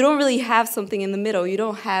you don't really have something in the middle. You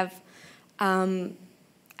don't have,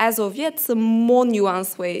 as of yet, some more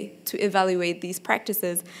nuanced way to evaluate these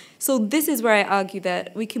practices. So this is where I argue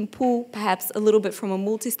that we can pull perhaps a little bit from a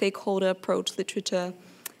multi-stakeholder approach literature,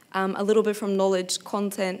 a little bit from knowledge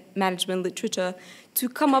content management literature, to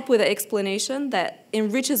come up with an explanation that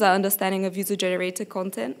enriches our understanding of user-generated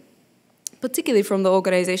content, particularly from the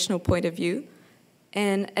organizational point of view,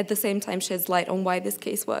 and at the same time sheds light on why this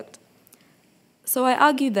case worked. So I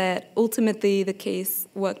argue that ultimately the case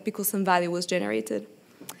worked because some value was generated.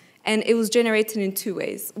 And it was generated in two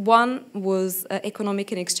ways. One was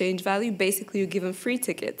economic and exchange value. Basically, you're given free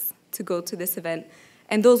tickets to go to this event,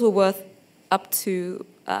 and those were worth up to,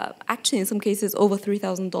 actually in some cases, over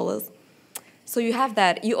 $3,000. So you have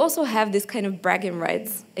that. You also have this kind of bragging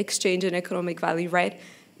rights, exchange and economic value, right?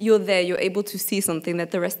 You're there, you're able to see something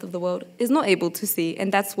that the rest of the world is not able to see,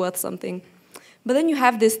 and that's worth something. But then you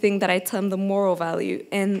have this thing that I term the moral value,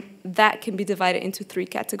 and that can be divided into three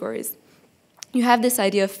categories. You have this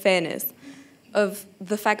idea of fairness, of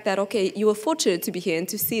the fact that, okay, you were fortunate to be here and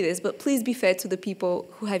to see this, but please be fair to the people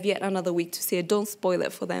who have yet another week to see it. Don't spoil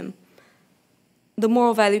it for them. The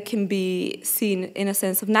moral value can be seen in a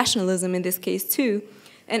sense of nationalism in this case too.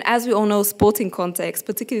 And as we all know, sporting contexts,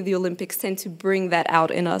 particularly the Olympics, tend to bring that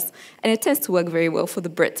out in us. And it tends to work very well for the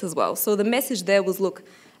Brits as well. So the message there was, look,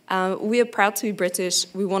 we are proud to be British.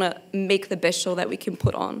 We want to make the best show that we can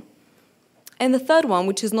put on. And the third one,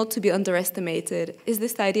 which is not to be underestimated, is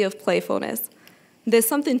this idea of playfulness. There's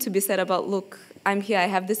something to be said about, look, I'm here, I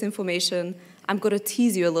have this information, I'm going to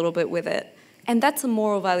tease you a little bit with it. And that's a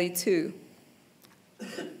moral value too.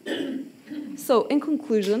 So in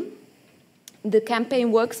conclusion, the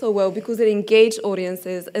campaign worked so well because it engaged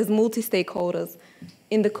audiences as multi-stakeholders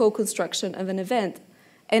in the co-construction of an event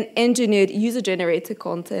and engineered user-generated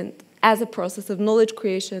content as a process of knowledge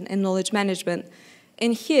creation and knowledge management.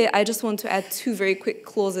 And here, I just want to add two very quick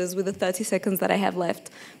clauses with the 30 seconds that I have left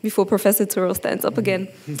before Professor Turow stands up again.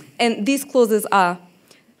 And these clauses are,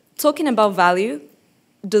 talking about value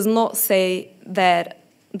does not say that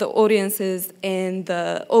the audiences and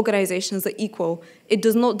the organizations are equal. It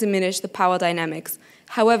does not diminish the power dynamics.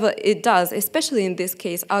 However, it does, especially in this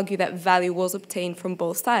case, argue that value was obtained from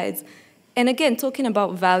both sides. And again, talking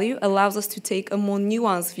about value allows us to take a more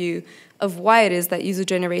nuanced view of why it is that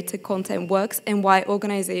user-generated content works and why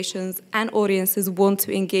organizations and audiences want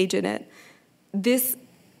to engage in it. This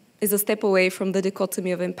is a step away from the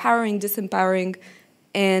dichotomy of empowering, disempowering,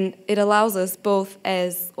 and it allows us both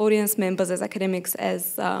as audience members, as academics,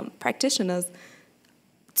 as practitioners,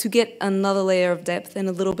 to get another layer of depth and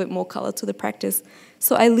a little bit more color to the practice.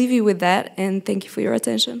 So I leave you with that, and thank you for your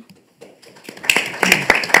attention.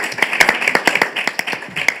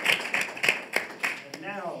 And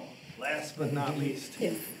now, last but not least,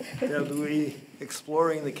 Deborah Lui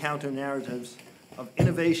exploring the counter-narratives of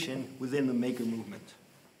innovation within the maker movement.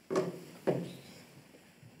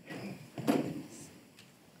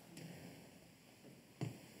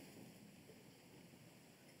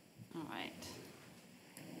 All right.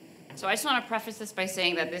 So I just want to preface this by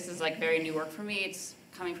saying that this is like very new work for me. It's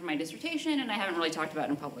coming from my dissertation, and I haven't really talked about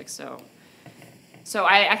it in public, so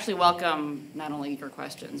I actually welcome not only your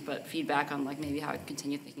questions, but feedback on like maybe how I can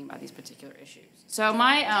continue thinking about these particular issues. So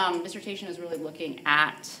my dissertation is really looking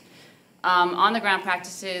at on-the-ground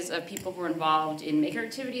practices of people who are involved in maker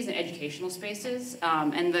activities and educational spaces.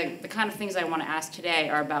 And the kind of things I want to ask today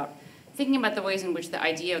are about thinking about the ways in which the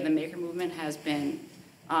idea of the maker movement has been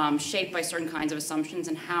shaped by certain kinds of assumptions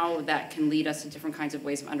and how that can lead us to different kinds of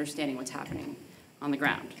ways of understanding what's happening on the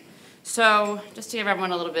ground. So just to give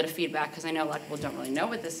everyone a little bit of feedback, because I know a lot of people don't really know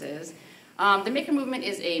what this is, the maker movement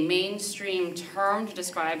is a mainstream term to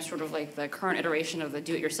describe sort of like the current iteration of the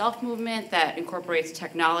do-it-yourself movement that incorporates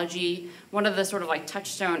technology. One of the sort of like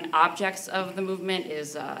touchstone objects of the movement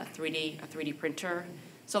is a 3D printer.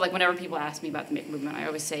 So like whenever people ask me about the maker movement, I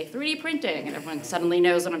always say 3D printing, and everyone suddenly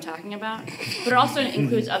knows what I'm talking about. But it also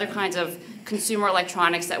includes other kinds of consumer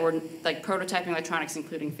electronics that were like prototyping electronics,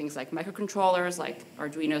 including things like microcontrollers, like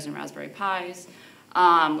Arduinos and Raspberry Pis,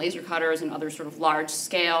 laser cutters, and other sort of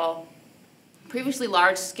previously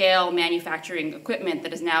large-scale manufacturing equipment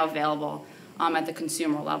that is now available at the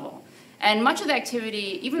consumer level. And much of the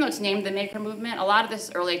activity, even though it's named the maker movement, a lot of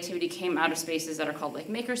this early activity came out of spaces that are called like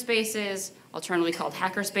maker spaces, alternatively called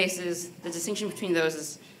hacker spaces. The distinction between those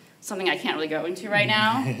is something I can't really go into right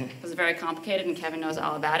now. It's very complicated, and Kevin knows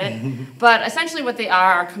all about it. But essentially what they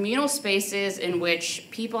are communal spaces in which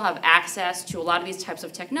people have access to a lot of these types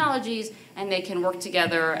of technologies, and they can work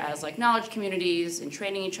together as like knowledge communities and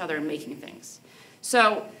training each other and making things.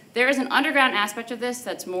 So there is an underground aspect of this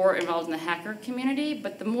that's more involved in the hacker community,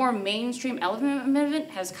 but the more mainstream element of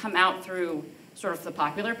it has come out through sort of the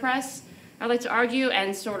popular press, I'd like to argue,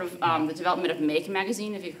 and sort of the development of Make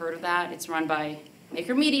magazine, if you've heard of that. It's run by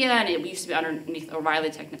Maker Media, and it used to be underneath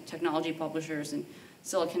O'Reilly Technology Publishers in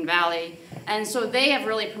Silicon Valley. And so they have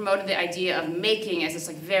really promoted the idea of making as this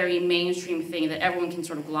like very mainstream thing that everyone can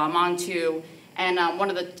sort of glom onto. And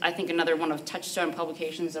I think another one of touchstone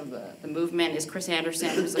publications of the movement is Chris Anderson,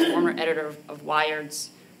 who's the former editor of Wired's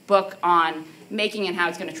book on making and how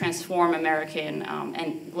it's going to transform American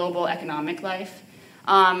and global economic life.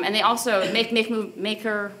 And they also,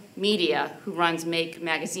 Maker Media, who runs Make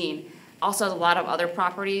magazine, also has a lot of other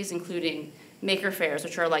properties, including maker fairs,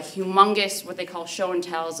 which are like humongous, what they call show and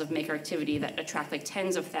tells of maker activity that attract like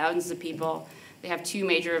tens of thousands of people. They have 2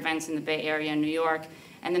 major events in the Bay Area and New York.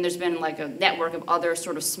 And then there's been like a network of other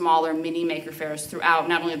sort of smaller mini maker fairs throughout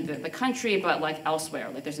not only the country, but like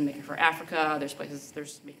elsewhere. Like there's a Maker Fair Africa, there's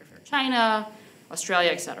Maker Fair China,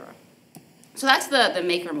 Australia, etc. So that's the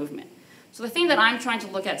maker movement. So the thing that I'm trying to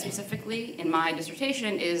look at specifically in my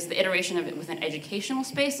dissertation is the iteration of it within educational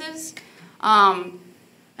spaces. And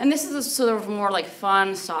this is a sort of more like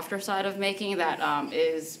fun, softer side of making that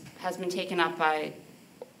has been taken up by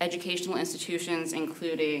educational institutions,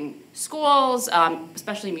 including schools,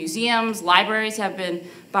 especially museums. Libraries have been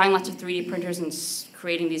buying lots of 3D printers and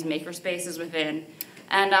creating these maker spaces within.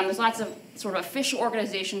 And there's lots of sort of official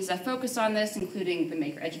organizations that focus on this, including the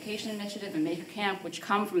Maker Education Initiative and Maker Camp, which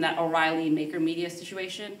come from that O'Reilly Maker Media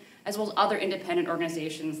situation, as well as other independent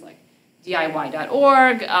organizations like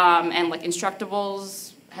DIY.org and like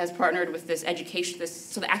Instructables has partnered with this education.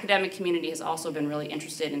 So the academic community has also been really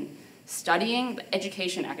interested in studying, the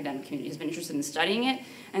education academic community has been interested in studying it,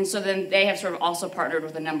 and so then they have sort of also partnered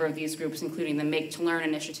with a number of these groups, including the Make to Learn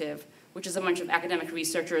initiative, which is a bunch of academic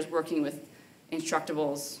researchers working with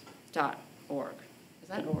Instructables.org. Is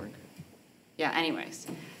that org? Yeah, anyways.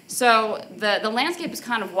 So the landscape is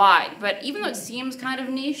kind of wide, but even though it seems kind of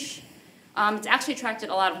niche, it's actually attracted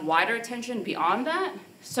a lot of wider attention beyond that.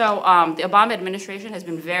 So the Obama administration has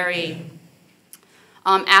been very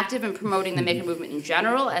active in promoting the maker movement in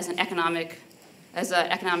general as an economic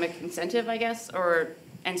incentive, I guess.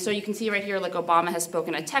 And so you can see right here, like Obama has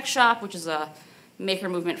spoken at Tech Shop, which is a maker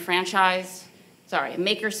movement franchise, a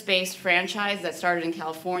makerspace franchise that started in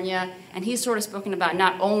California. And he's sort of spoken about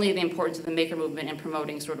not only the importance of the maker movement in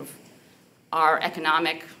promoting sort of our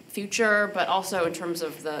economic future, but also in terms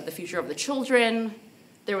of the future of the children.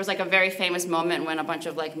 There was like a very famous moment when a bunch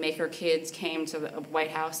of like maker kids came to the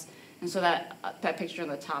White House. And so that picture on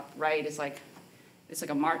the top right is like,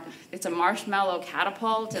 it's a marshmallow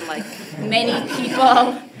catapult, and like many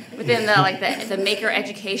people within the maker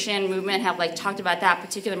education movement have like talked about that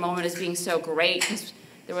particular moment as being so great, because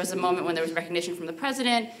there was a moment when there was recognition from the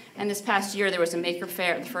president, and this past year there was a maker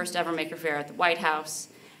fair, the first ever maker fair at the White House.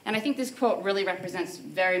 And I think this quote really represents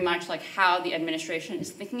very much like how the administration is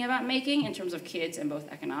thinking about making in terms of kids and both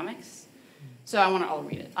economics. So I'll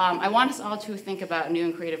read it. I want us all to think about new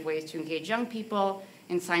and creative ways to engage young people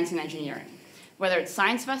in science and engineering. Whether it's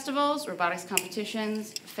science festivals, robotics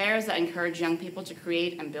competitions, fairs that encourage young people to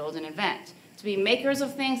create and build and invent, to be makers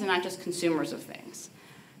of things and not just consumers of things.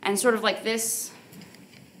 And sort of like this,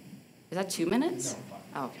 is that 2 minutes? No.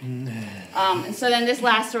 Oh, okay. And so then this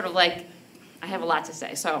last sort of like, I have a lot to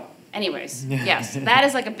say. So anyways, yes, that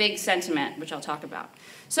is like a big sentiment, which I'll talk about.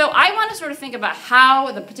 So I want to sort of think about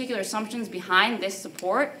how the particular assumptions behind this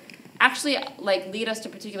support actually like lead us to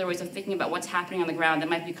particular ways of thinking about what's happening on the ground that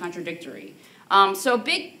might be contradictory. So a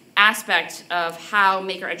big aspect of how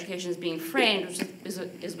maker education is being framed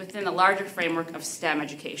is within the larger framework of STEM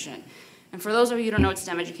education. And for those of you who don't know what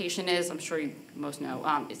STEM education is, I'm sure you most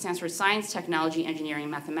know, it stands for Science, Technology, Engineering,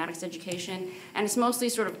 and Mathematics Education, and it's mostly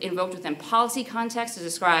sort of invoked within policy context to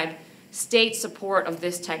describe state support of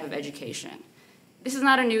this type of education. This is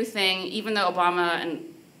not a new thing, even though Obama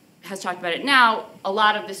has talked about it now. A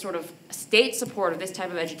lot of this sort of state support of this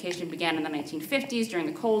type of education began in the 1950s during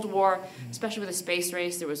the Cold War, especially with the space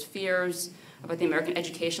race. There was fears about the American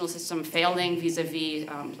educational system failing vis-a-vis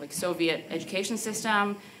like Soviet education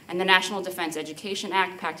system, and the National Defense Education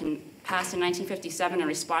Act passed in 1957 in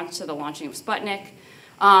response to the launching of Sputnik.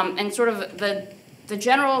 And sort of the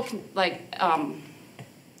general like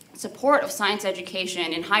support of science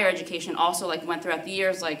education in higher education also like went throughout the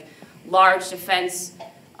years, like large defense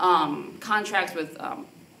contracts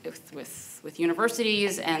with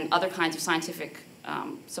universities and other kinds of scientific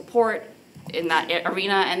support in that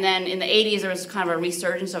arena. And then in the 80s, there was kind of a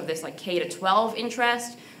resurgence of this like K-12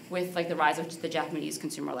 interest with like the rise of the Japanese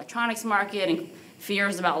consumer electronics market and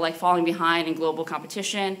fears about like falling behind in global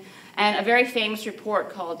competition. And a very famous report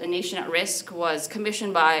called A Nation at Risk was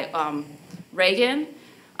commissioned by Reagan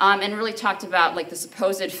and really talked about like the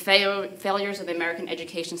supposed failures of the American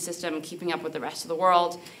education system keeping up with the rest of the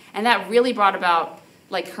world. And that really brought about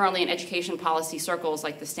like currently in education policy circles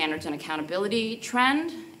like the standards and accountability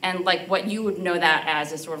trend, and like what you would know that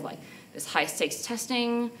as is sort of like this high stakes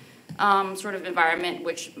testing sort of environment,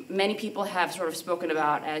 which many people have sort of spoken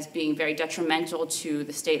about as being very detrimental to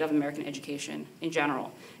the state of American education in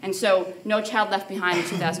general. And so No Child Left Behind in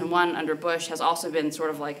 2001 under Bush has also been sort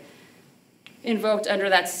of like invoked under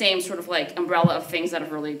that same sort of like umbrella of things that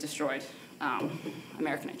have really destroyed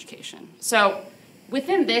American education. So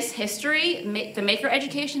within this history, the maker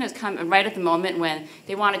education has come right at the moment when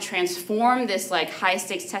they want to transform this like high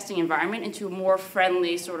stakes testing environment into a more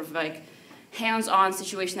friendly sort of like hands-on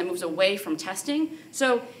situation that moves away from testing.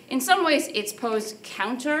 So in some ways it's posed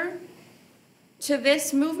counter to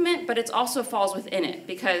this movement, but it also falls within it,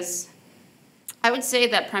 because I would say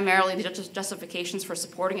that primarily the justifications for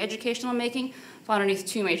supporting educational making fall underneath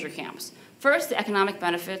two major camps. First, the economic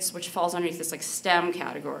benefits, which falls underneath this like STEM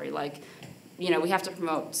category. Like, you know, we have to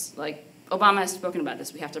promote, like Obama has spoken about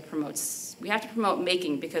this, we have to promote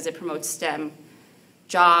making because it promotes STEM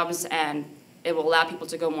jobs, and it will allow people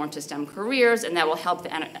to go more into STEM careers, and that will help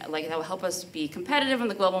that will help us be competitive in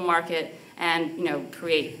the global market and, you know,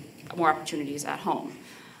 create more opportunities at home.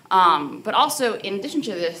 But also, in addition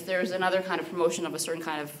to this, there's another kind of promotion of a certain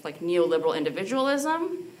kind of like neoliberal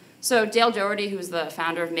individualism. So Dale Doherty, who's the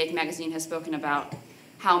founder of Make Magazine, has spoken about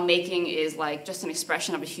how making is like just an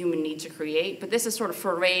expression of a human need to create, but this is sort of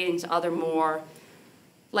forayed into other more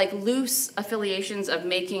like loose affiliations of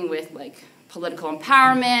making with like political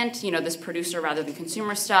empowerment, you know, this producer rather than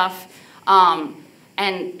consumer stuff,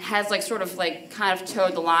 and has like sort of like kind of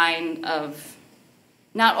towed the line of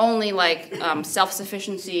not only like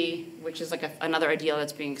self-sufficiency, which is like another ideal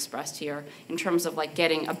that's being expressed here in terms of like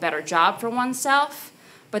getting a better job for oneself,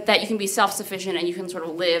 but that you can be self-sufficient and you can sort of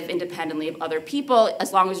live independently of other people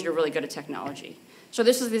as long as you're really good at technology. So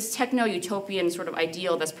this is this techno-utopian sort of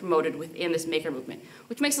ideal that's promoted within this maker movement,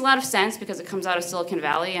 which makes a lot of sense because it comes out of Silicon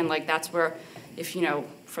Valley, and like that's where, if you know,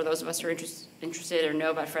 for those of us who are interested or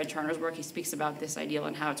know about Fred Turner's work, he speaks about this ideal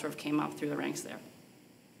and how it sort of came up through the ranks there.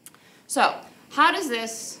 So how does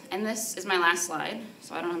this, and this is my last slide,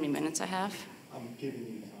 so I don't know how many minutes I have. I'm giving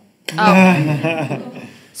you time.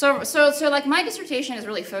 Oh. So like my dissertation is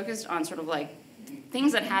really focused on sort of like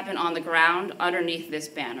things that happen on the ground underneath this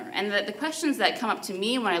banner. And the questions that come up to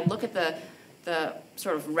me when I look at the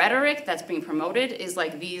sort of rhetoric that's being promoted is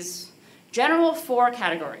like these general 4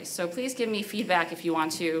 categories. So please give me feedback if you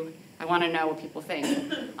want to. I want to know what people think.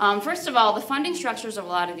 First of all, the funding structures of a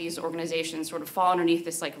lot of these organizations sort of fall underneath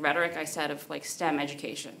this like rhetoric I said of like STEM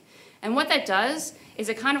education. And what that does is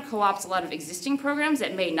it kind of co-opts a lot of existing programs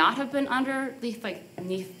that may not have been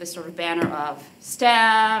underneath this sort of banner of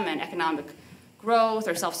STEM and economic growth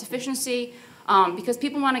or self-sufficiency, because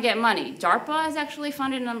people want to get money. DARPA has actually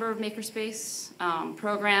funded a number of makerspace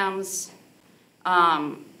programs.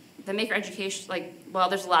 The maker education, like, well,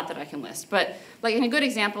 there's a lot that I can list, but like, and a good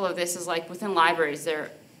example of this is like within libraries.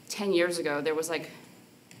 10 years ago, there was like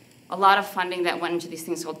a lot of funding that went into these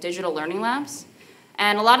things called digital learning labs.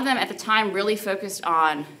 And a lot of them at the time really focused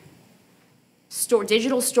on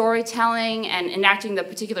digital storytelling and enacting the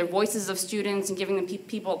particular voices of students and giving them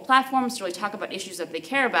people platforms to really talk about issues that they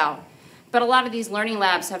care about. But a lot of these learning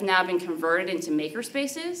labs have now been converted into maker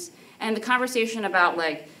spaces, and the conversation about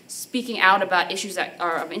like speaking out about issues that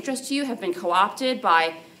are of interest to you have been co-opted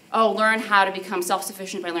by, oh, learn how to become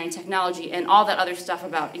self-sufficient by learning technology, and all that other stuff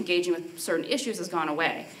about engaging with certain issues has gone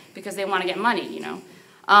away because they want to get money, you know.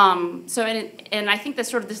 And I think that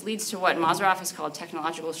sort of this leads to what Mazarov has called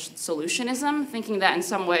technological solutionism, thinking that in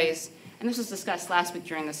some ways, and this was discussed last week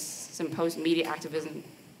during this media activism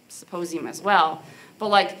symposium as well, but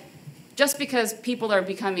like just because people are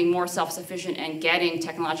becoming more self-sufficient and getting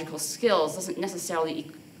technological skills doesn't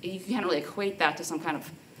necessarily, you can't really equate that to some kind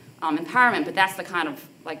of empowerment, but that's the kind of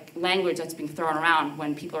like language that's being thrown around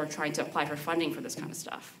when people are trying to apply for funding for this kind of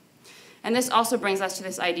stuff. And this also brings us to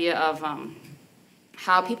this idea of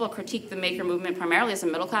how people critique the maker movement primarily as a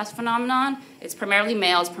middle-class phenomenon. It's primarily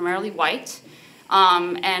male, it's primarily white.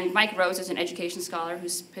 And Mike Rose is an education scholar who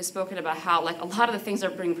has spoken about how like a lot of the things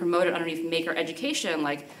that are being promoted underneath maker education,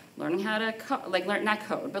 like learning how to not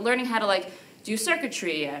code, but learning how to like do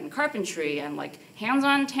circuitry and carpentry and like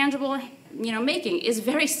hands-on tangible, you know, making is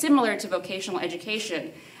very similar to vocational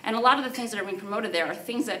education. And a lot of the things that are being promoted there are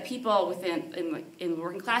things that people within in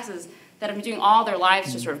working classes that have been doing all their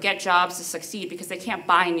lives to sort of get jobs to succeed because they can't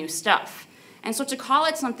buy new stuff. And so to call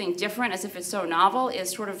it something different as if it's so novel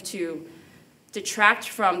is sort of to detract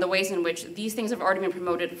from the ways in which these things have already been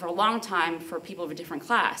promoted for a long time for people of a different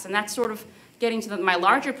class. And that's sort of getting to my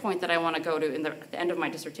larger point that I want to go to at the end of my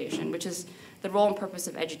dissertation, which is the role and purpose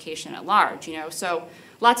of education at large. You know? So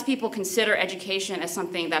lots of people consider education as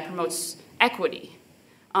something that promotes equity.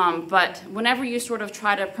 But whenever you sort of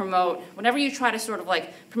try to promote,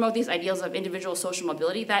 promote these ideals of individual social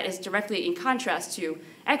mobility, that is directly in contrast to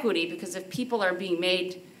equity, because if people are being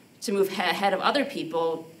made to move ahead of other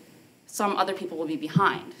people, some other people will be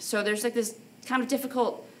behind. So there's like this kind of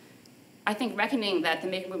difficult, I think, reckoning that the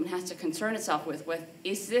maker movement has to concern itself with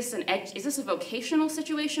is this a vocational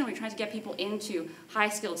situation where you're trying to get people into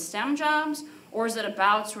high-skilled STEM jobs, or is it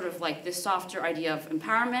about sort of like this softer idea of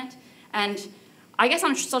empowerment? And I guess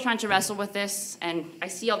I'm still trying to wrestle with this, and I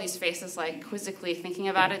see all these faces like quizzically thinking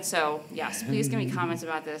about it, so yes, please give me comments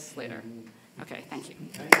about this later. Okay, thank you.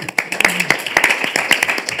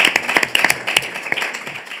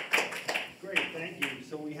 Great, thank you.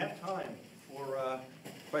 So we have time for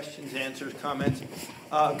questions, answers, comments.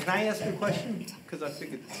 Can I ask a question? Because I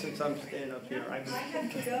figured since I'm standing up here, I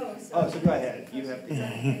have to go. So oh, so go ahead. You have to go.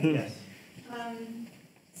 Yes.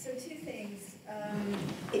 So two things.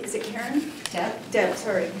 Is it Karen? Deb,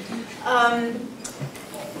 sorry.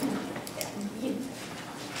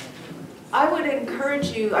 I would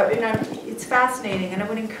encourage you, I mean, it's fascinating, and I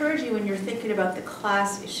would encourage you when you're thinking about the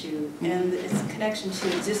class issue and its connection to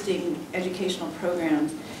existing educational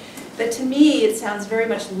programs, that to me it sounds very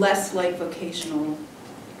much less like vocational,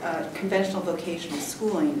 conventional vocational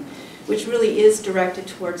schooling, which really is directed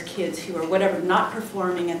towards kids who are whatever, not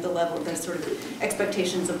performing at the level of the sort of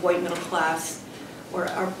expectations of white middle class, or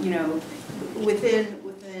are, you know, within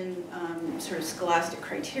sort of scholastic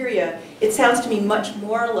criteria. It sounds to me much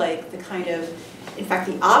more like the kind of, in fact,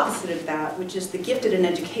 the opposite of that, which is the gifted in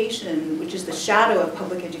education, which is the shadow of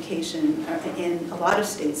public education in a lot of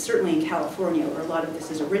states, certainly in California, where a lot of this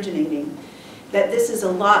is originating. That this is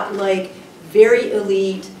a lot like very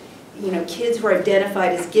elite, you know, kids who are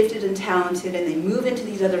identified as gifted and talented, and they move into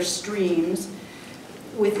these other streams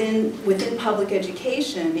within public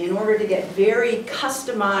education in order to get very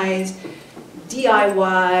customized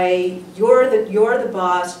DIY. You're the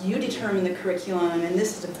boss. You determine the curriculum, and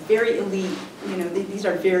this is a very elite. You know, these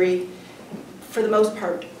are very, for the most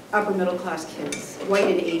part, upper middle class kids, white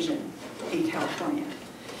and Asian, in California.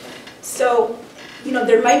 So, you know,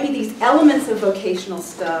 there might be these elements of vocational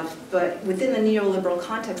stuff, but within the neoliberal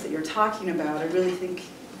context that you're talking about, I really think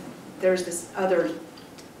there's this other,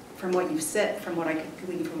 from what you've said, from what I could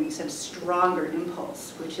glean from what you said, stronger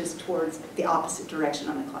impulse, which is towards the opposite direction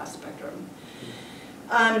on the class spectrum.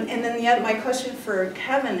 And then my question for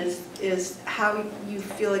Kevin is how you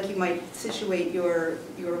feel like you might situate your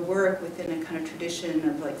work within a kind of tradition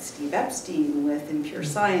of like Steve Epstein within pure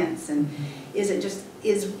science, and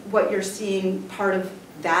is what you're seeing part of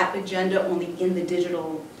that agenda only in the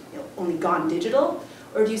digital, you know, only gone digital,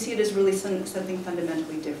 or do you see it as really something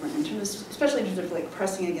fundamentally different in terms, especially in terms of like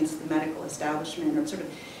pressing against the medical establishment or sort of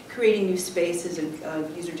creating new spaces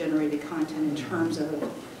of user-generated content in terms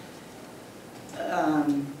of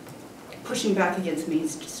pushing back against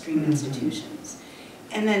mainstream institutions?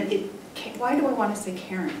 And then why do I want to say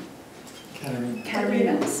Karen?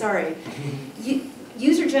 Katerina, sorry.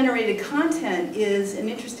 User-generated content is an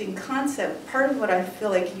interesting concept. Part of what I feel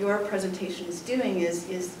like your presentation is doing is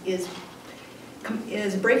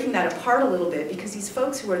breaking that apart a little bit, because these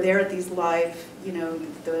folks who are there at these live,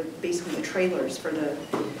 basically the trailers for the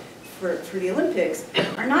Olympics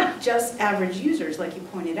are not just average users, like you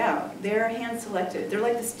pointed out. They're hand-selected. They're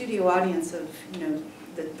like the studio audience of,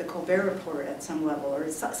 the Colbert Report at some level, or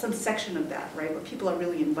some section of that, right, where people are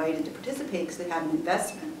really invited to participate because they have an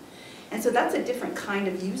investment. And so that's a different kind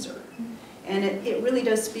of user. And it really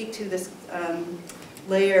does speak to this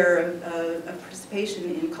layer of participation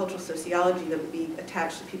in cultural sociology that would be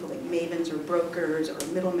attached to people like mavens or brokers or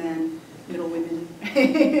middlemen, middle women,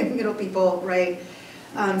 middle people, right?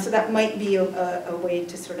 So that might be a way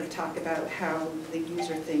to sort of talk about how the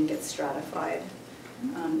user thing gets stratified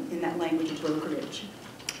in that language of brokerage.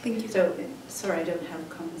 Thank you. So, sorry, I don't have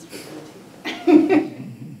comments for that too.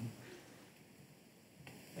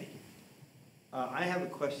 I have a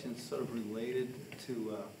question sort of related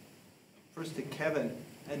to, first to Kevin,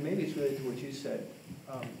 and maybe it's related to what you said.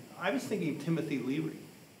 I was thinking Timothy Leary,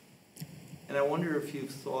 and I wonder if you've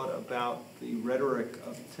thought about the rhetoric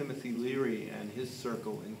of Timothy Leary and his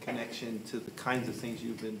circle in connection to the kinds of things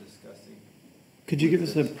you've been discussing. Could you give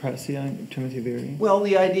us a précis on Timothy Leary? Well,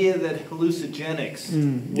 the idea that hallucinogenics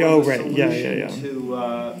was a solution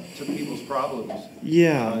to people's problems,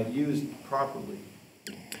 used properly.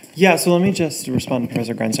 Yeah, so let me just respond to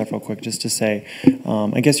Professor Grindstaff real quick, just to say,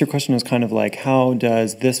 I guess your question is kind of like, how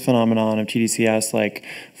does this phenomenon of TDCS like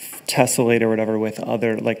tessellate or whatever with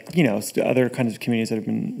other, other kinds of communities that have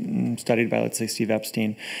been studied by, let's say, Steve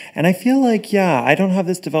Epstein? And I feel like, I don't have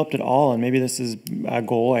this developed at all, and maybe this is a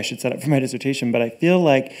goal I should set up for my dissertation, but I feel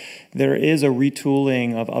like there is a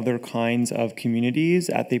retooling of other kinds of communities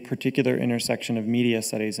at the particular intersection of media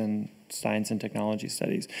studies and science and technology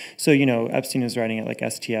studies. So, Epstein is writing at like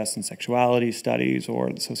STS and sexuality studies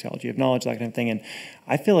or the sociology of knowledge, that kind of thing. And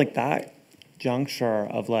I feel like that juncture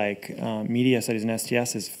of like media studies and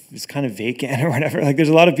STS is kind of vacant or whatever. Like there's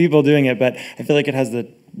a lot of people doing it, but I feel like it has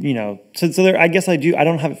the, so there, I guess I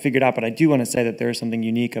don't have it figured out, but I do want to say that there is something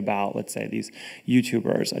unique about, let's say, these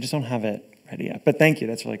YouTubers. I just don't have it ready yet. But thank you,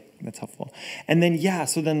 that's helpful. And then,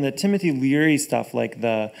 so then the Timothy Leary stuff, like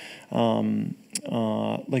the,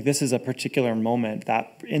 this is a particular moment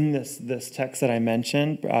that in this text that I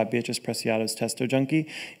mentioned, Beatrice Preciado's Testo Junkie,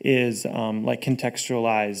 is like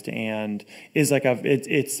contextualized and is like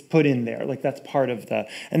it's put in there, like that's part of the,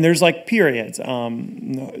 and there's like periods,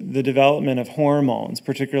 the development of hormones,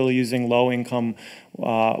 particularly using low-income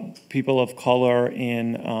people of color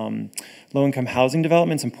in low-income housing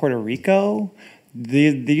developments in Puerto Rico.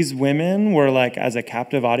 These women were like, as a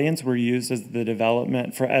captive audience, were used as the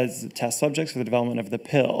development as test subjects for the development of the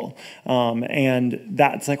pill, and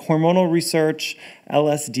that's like hormonal research,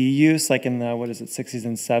 LSD use, like in the 60s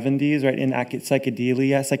and 70s, right? In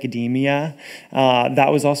psychedemia.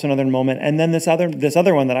 That was also another moment. And then this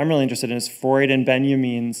other one that I'm really interested in is Freud and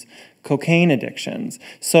Benjamin's cocaine addictions.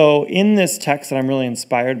 So in this text that I'm really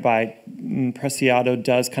inspired by, Preciado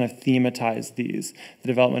does kind of thematize the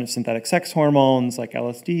development of synthetic sex hormones like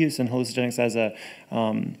LSD use and hallucinogenics as a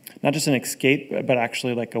not just an escape, but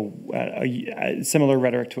actually like a similar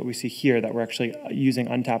rhetoric to what we see here, that we're actually using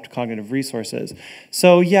untapped cognitive resources.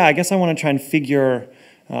 So I guess I want to try and figure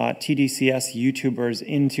TDCS YouTubers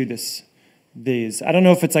into these, I don't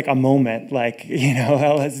know if it's like a moment like,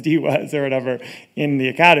 LSD was or whatever in the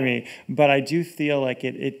academy, but I do feel like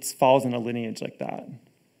it falls in a lineage like that.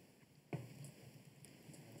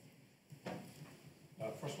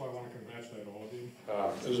 First of all, I want to congratulate all of you.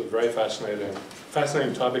 This is a very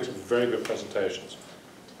fascinating topics and very good presentations,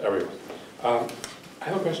 everyone. I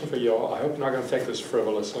have a question for you all. I hope you're not going to take this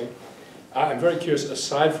frivolously. I'm very curious,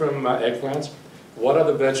 aside from eggplants, what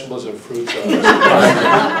other vegetables and fruits are there?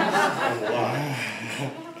 And why?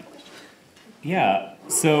 Yeah,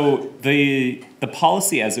 so the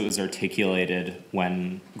policy as it was articulated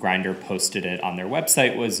when Grindr posted it on their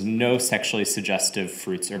website was no sexually suggestive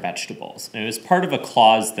fruits or vegetables. And it was part of a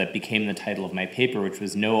clause that became the title of my paper, which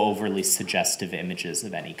was no overly suggestive images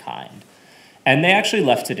of any kind. And they actually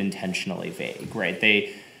left it intentionally vague, right?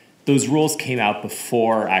 Those rules came out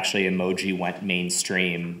before actually emoji went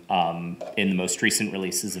mainstream in the most recent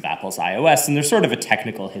releases of Apple's iOS, and there's sort of a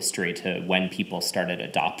technical history to when people started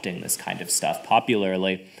adopting this kind of stuff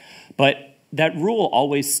popularly. But that rule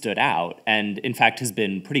always stood out, and in fact has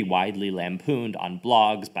been pretty widely lampooned on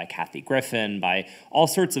blogs by Kathy Griffin, by all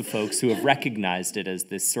sorts of folks who have recognized it as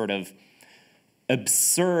this sort of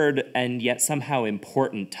absurd and yet somehow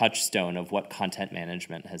important touchstone of what content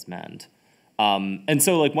management has meant. And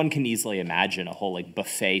so like one can easily imagine a whole like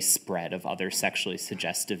buffet spread of other sexually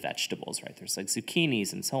suggestive vegetables, right? There's like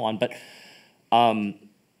zucchinis and so on, but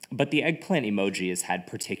the eggplant emoji has had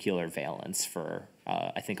particular valence for,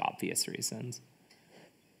 I think, obvious reasons.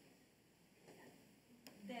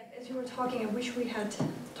 Deb, as you were talking, I wish we had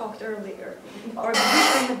talked earlier, or I wish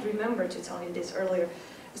I had remembered to tell you this earlier.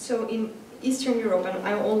 So in Eastern Europe, and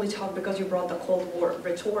I only talk because you brought the Cold War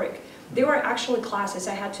rhetoric, there were actually classes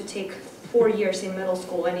I had to take 4 years in middle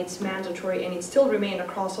school, and it's mandatory, and it still remained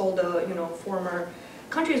across all the former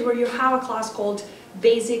countries, where you have a class called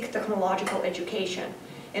Basic Technological Education.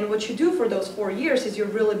 And what you do for those 4 years is you're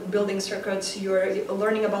really building circuits, you're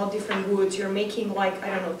learning about different woods, you're making, like, I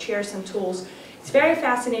don't know, chairs and tools. It's very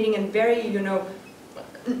fascinating and very,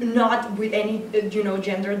 not with any,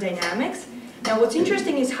 gender dynamics. Now, what's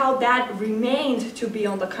interesting is how that remained to be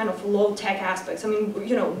on the kind of low-tech aspects. I mean,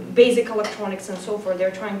 basic electronics and so forth.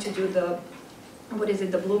 They're trying to do the,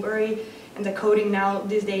 the blueberry and the coding now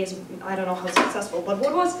these days. I don't know how successful, but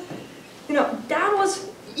what was, that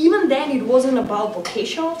was, even then it wasn't about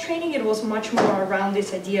vocational training. It was much more around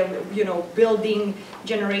this idea of, building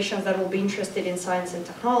generations that will be interested in science and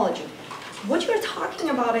technology. What you're talking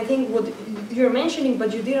about, I think, what you're mentioning,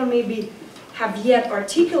 but you didn't maybe have yet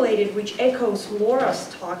articulated, which echoes Laura's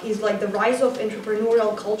talk, is like the rise of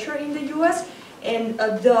entrepreneurial culture in the US and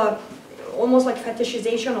the almost like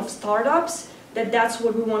fetishization of startups, that's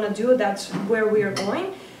what we want to do, that's where we are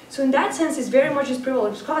going. So in that sense, it's very much this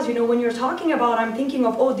privileged cause. When you're talking about, I'm thinking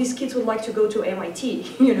of, oh, these kids would like to go to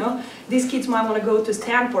MIT, these kids might want to go to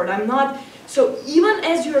Stanford. I'm not, so even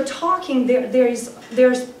as you're talking, there's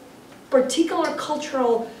particular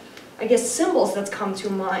cultural, I guess, symbols that come to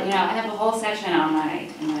mind. I have a whole section on my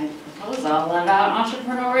proposal about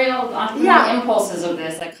entrepreneurial impulses of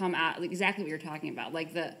this that come out, exactly what you're talking about.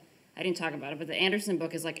 Like I didn't talk about it, but the Anderson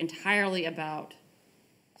book is like entirely about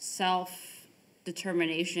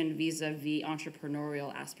self-determination vis-a-vis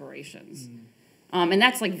entrepreneurial aspirations. And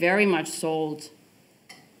that's like very much sold.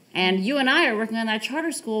 And you and I are working on that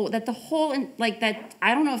charter school that the whole, I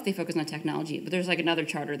don't know if they focus on technology, but there's like another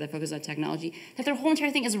charter that focuses on technology, that their whole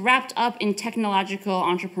entire thing is wrapped up in technological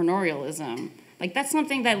entrepreneurialism. Like that's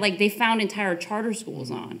something that like they found entire charter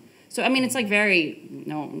schools on. So I mean, it's like very,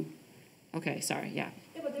 okay, sorry, yeah.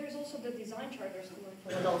 Yeah, but there's also the design charter school in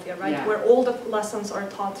Philadelphia, right? Yeah. Where all the lessons are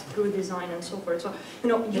taught through design and so forth. So,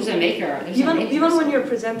 even when you're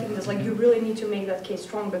presenting this, like you really need to make that case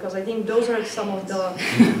strong, because I think those are some of the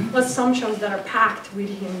assumptions that are packed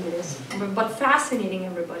within this, but fascinating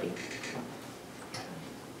everybody.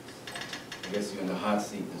 I guess you're in the hot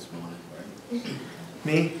seat this morning, right?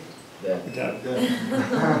 Me? Yeah.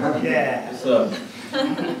 Yeah. Just a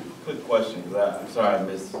quick question, because I'm sorry I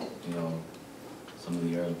missed, some of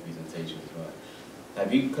the early presentations, but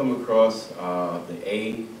have you come across the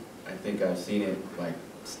A? I think I've seen it like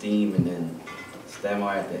STEAM and then STEM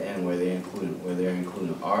at the end, where they're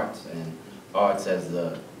including arts, and arts as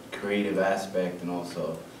the creative aspect, and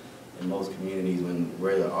also in most communities,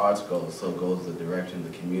 where the arts goes, so goes the direction of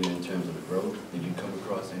the community in terms of the growth. Did you come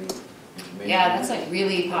across any information? Yeah, that's like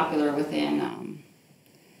really popular within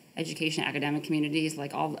education academic communities.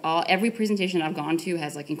 Like every presentation I've gone to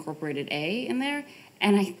has like incorporated A in there,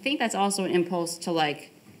 and I think that's also an impulse to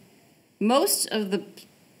like most of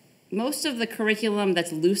the curriculum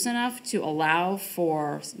that's loose enough to allow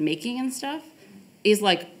for making and stuff is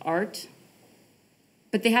like art,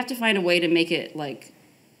 but they have to find a way to make it like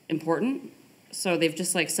important. So they've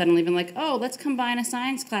just like suddenly been like, oh, let's combine a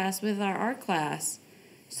science class with our art class,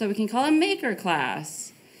 so we can call it maker class.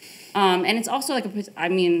 And it's also like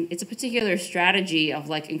it's a particular strategy of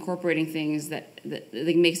like incorporating things that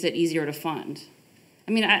makes it easier to fund.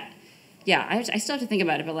 I mean, I still have to think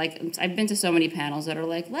about it, but like I've been to so many panels that are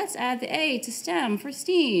like, let's add the A to STEM for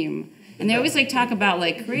STEAM, and they always like talk about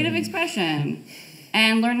like creative expression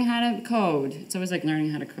and learning how to code. It's always like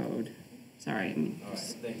learning how to code. Sorry,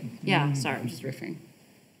 yeah, sorry, I'm just riffing.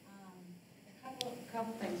 A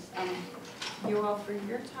couple things. Yoel, for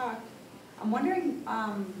your talk, I'm wondering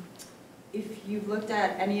if you've looked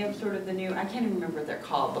at any of sort of the new, I can't even remember what they're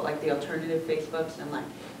called, but like the alternative Facebooks and like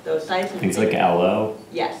those sites. Things like LO?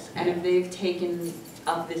 Yes, and if they've taken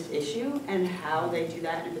up this issue and how they do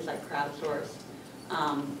that, and if it's like crowdsourced.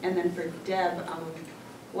 And then for Deb, I'm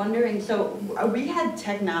wondering, so we had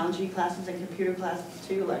technology classes and computer classes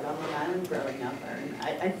too, like on Long Island growing up, and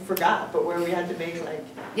I forgot, but where we had to make like...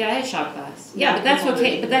 Yeah, I had shop class. Yeah, but that's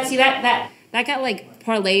okay, but that got like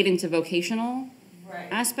parlayed into vocational.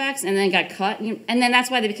 aspects, and then got cut. And then that's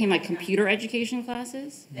why they became like computer education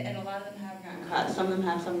classes. And a lot of them have gotten cut. Some of them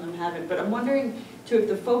have, some of them haven't. But I'm wondering too if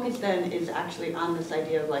the focus then is actually on this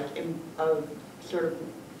idea of like of sort of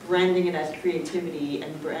branding it as creativity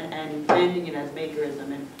and branding it as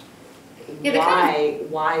makerism, and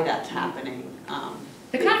why that's happening.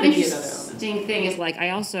 The kind of interesting thing is like I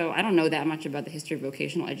don't know that much about the history of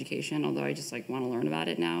vocational education, although I just like want to learn about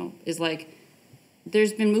it now. Is like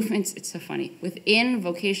there's been movements, it's so funny, within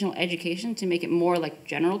vocational education to make it more like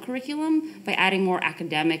general curriculum by adding more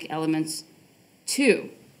academic elements too.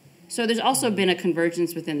 So there's also been a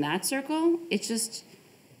convergence within that circle. It's just,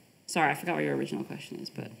 sorry, I forgot what your original question is,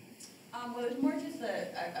 but. Well, it's more just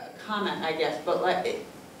a comment, I guess, but like,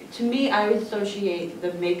 to me, I would associate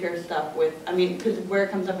the maker stuff with, I mean, because where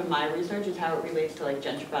it comes up in my research is how it relates to like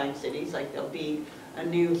gentrifying cities. Like there'll be a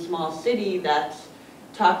new small city that's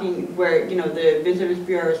talking where, you know, the Visitors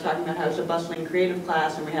Bureau is talking about how it's a bustling creative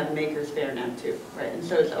class and we have Makers Fair now too, right? And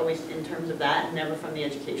so it's always in terms of that and never from the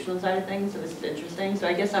educational side of things, so this is interesting. So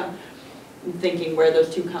I guess I'm thinking where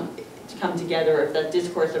those two come together, if that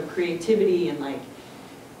discourse of creativity and like,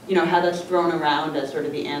 you know, how that's thrown around as sort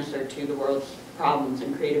of the answer to the world's problems,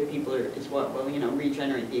 and creative people is what will, you know,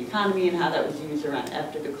 regenerate the economy, and how that was used around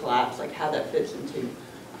after the collapse, like how that fits into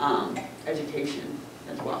education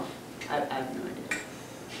as well. I have no idea.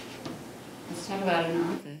 Let's talk about it in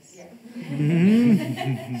office.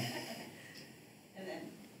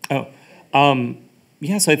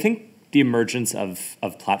 Yeah. So I think the emergence of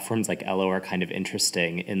platforms like Elo are kind of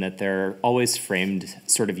interesting in that they're always framed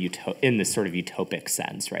sort of in this sort of utopic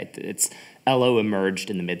sense, right? Elo emerged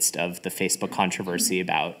in the midst of the Facebook controversy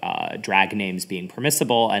about drag names being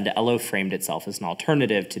permissible, and Elo framed itself as an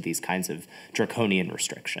alternative to these kinds of draconian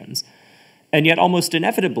restrictions. And yet almost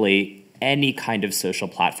inevitably, any kind of social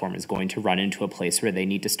platform is going to run into a place where they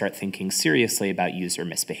need to start thinking seriously about user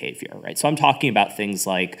misbehavior, right? So I'm talking about things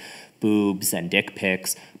like boobs and dick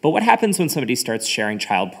pics, but what happens when somebody starts sharing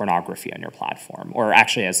child pornography on your platform? Or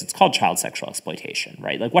actually, as it's called, child sexual exploitation,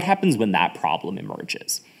 right? Like what happens when that problem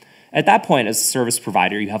emerges? At that point, as a service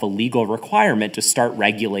provider, you have a legal requirement to start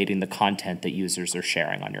regulating the content that users are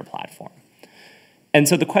sharing on your platform. And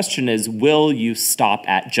so the question is, will you stop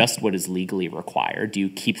at just what is legally required? Do you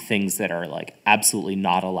keep things that are like absolutely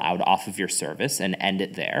not allowed off of your service and end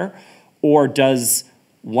it there? Or does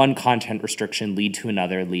one content restriction lead to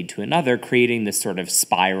another, creating this sort of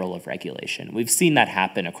spiral of regulation? We've seen that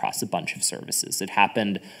happen across a bunch of services. It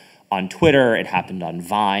happened on Twitter, it happened on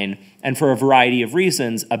Vine, and for a variety of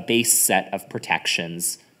reasons, a base set of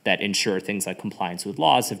protections that ensure things like compliance with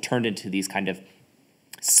laws have turned into these kind of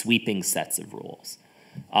sweeping sets of rules.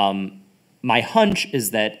 My hunch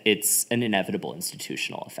is that it's an inevitable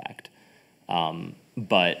institutional effect.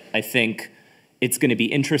 But I think it's going to be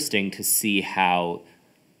interesting to see how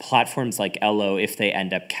platforms like Elo, if they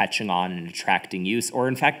end up catching on and attracting use, or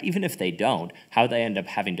in fact, even if they don't, how they end up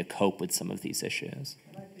having to cope with some of these issues.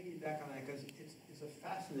 Can I piggyback on that? Because it's a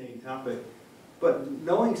fascinating topic. But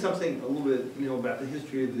knowing something a little bit, you know, about the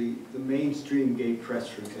history of the mainstream gay press,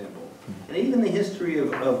 for example, and even the history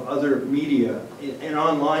of other media and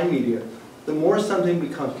online media, the more something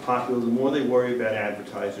becomes popular, the more they worry about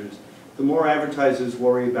advertisers, the more advertisers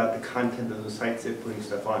worry about the content of the sites they're putting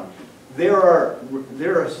stuff on. There are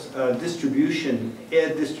ad distribution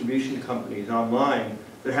companies online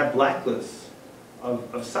that have blacklists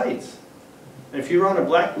of sites. And if you're on a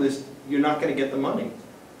blacklist, you're not going to get the money.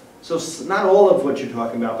 So not all of what you're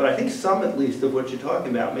talking about, but I think some at least of what you're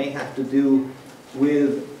talking about may have to do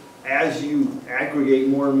with, as you aggregate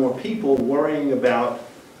more and more people, worrying about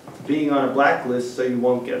being on a blacklist so you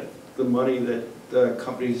won't get the money that the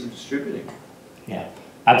companies are distributing. Yeah,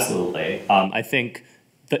 absolutely. I think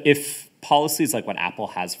that if policies like what Apple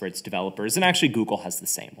has for its developers, and actually Google has the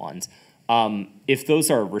same ones, if those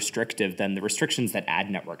are restrictive, then the restrictions that ad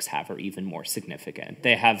networks have are even more significant.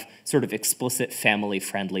 They have sort of explicit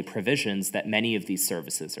family-friendly provisions that many of these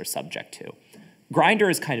services are subject to. Grindr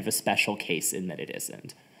is kind of a special case in that it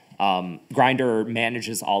isn't. Grindr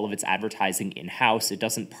manages all of its advertising in-house. It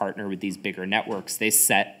doesn't partner with these bigger networks. They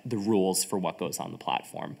set the rules for what goes on the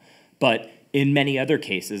platform. But in many other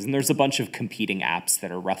cases, and there's a bunch of competing apps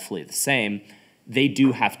that are roughly the same, they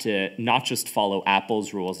do have to not just follow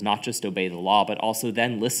Apple's rules, not just obey the law, but also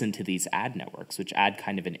then listen to these ad networks, which add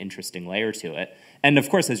kind of an interesting layer to it. And of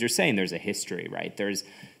course, as you're saying, there's a history, right? There's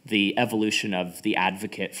the evolution of The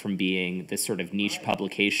Advocate from being this sort of niche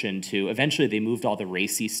publication to eventually they moved all the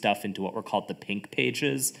racy stuff into what were called the pink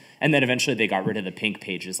pages, and then eventually they got rid of the pink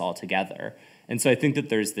pages altogether. And so I think that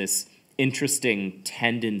there's this interesting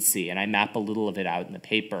tendency, and I map a little of it out in the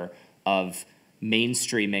paper, of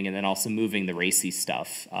mainstreaming and then also moving the racy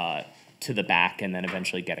stuff to the back and then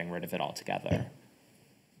eventually getting rid of it altogether.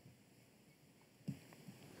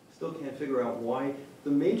 Still can't figure out why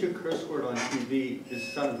the major curse word on TV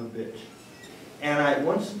is son of a bitch. And I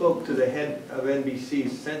once spoke to the head of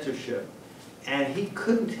NBC's censorship, and he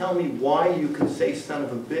couldn't tell me why you can say son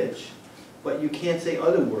of a bitch, but you can't say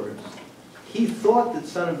other words. He thought that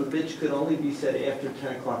son of a bitch could only be said after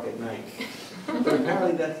 10 o'clock at night. But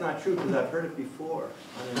apparently that's not true, because I've heard it before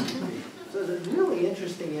on NBC. So there's really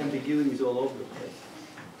interesting ambiguities all over the place.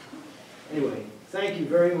 Anyway, thank you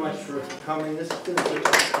very much for coming. This has been a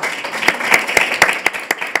great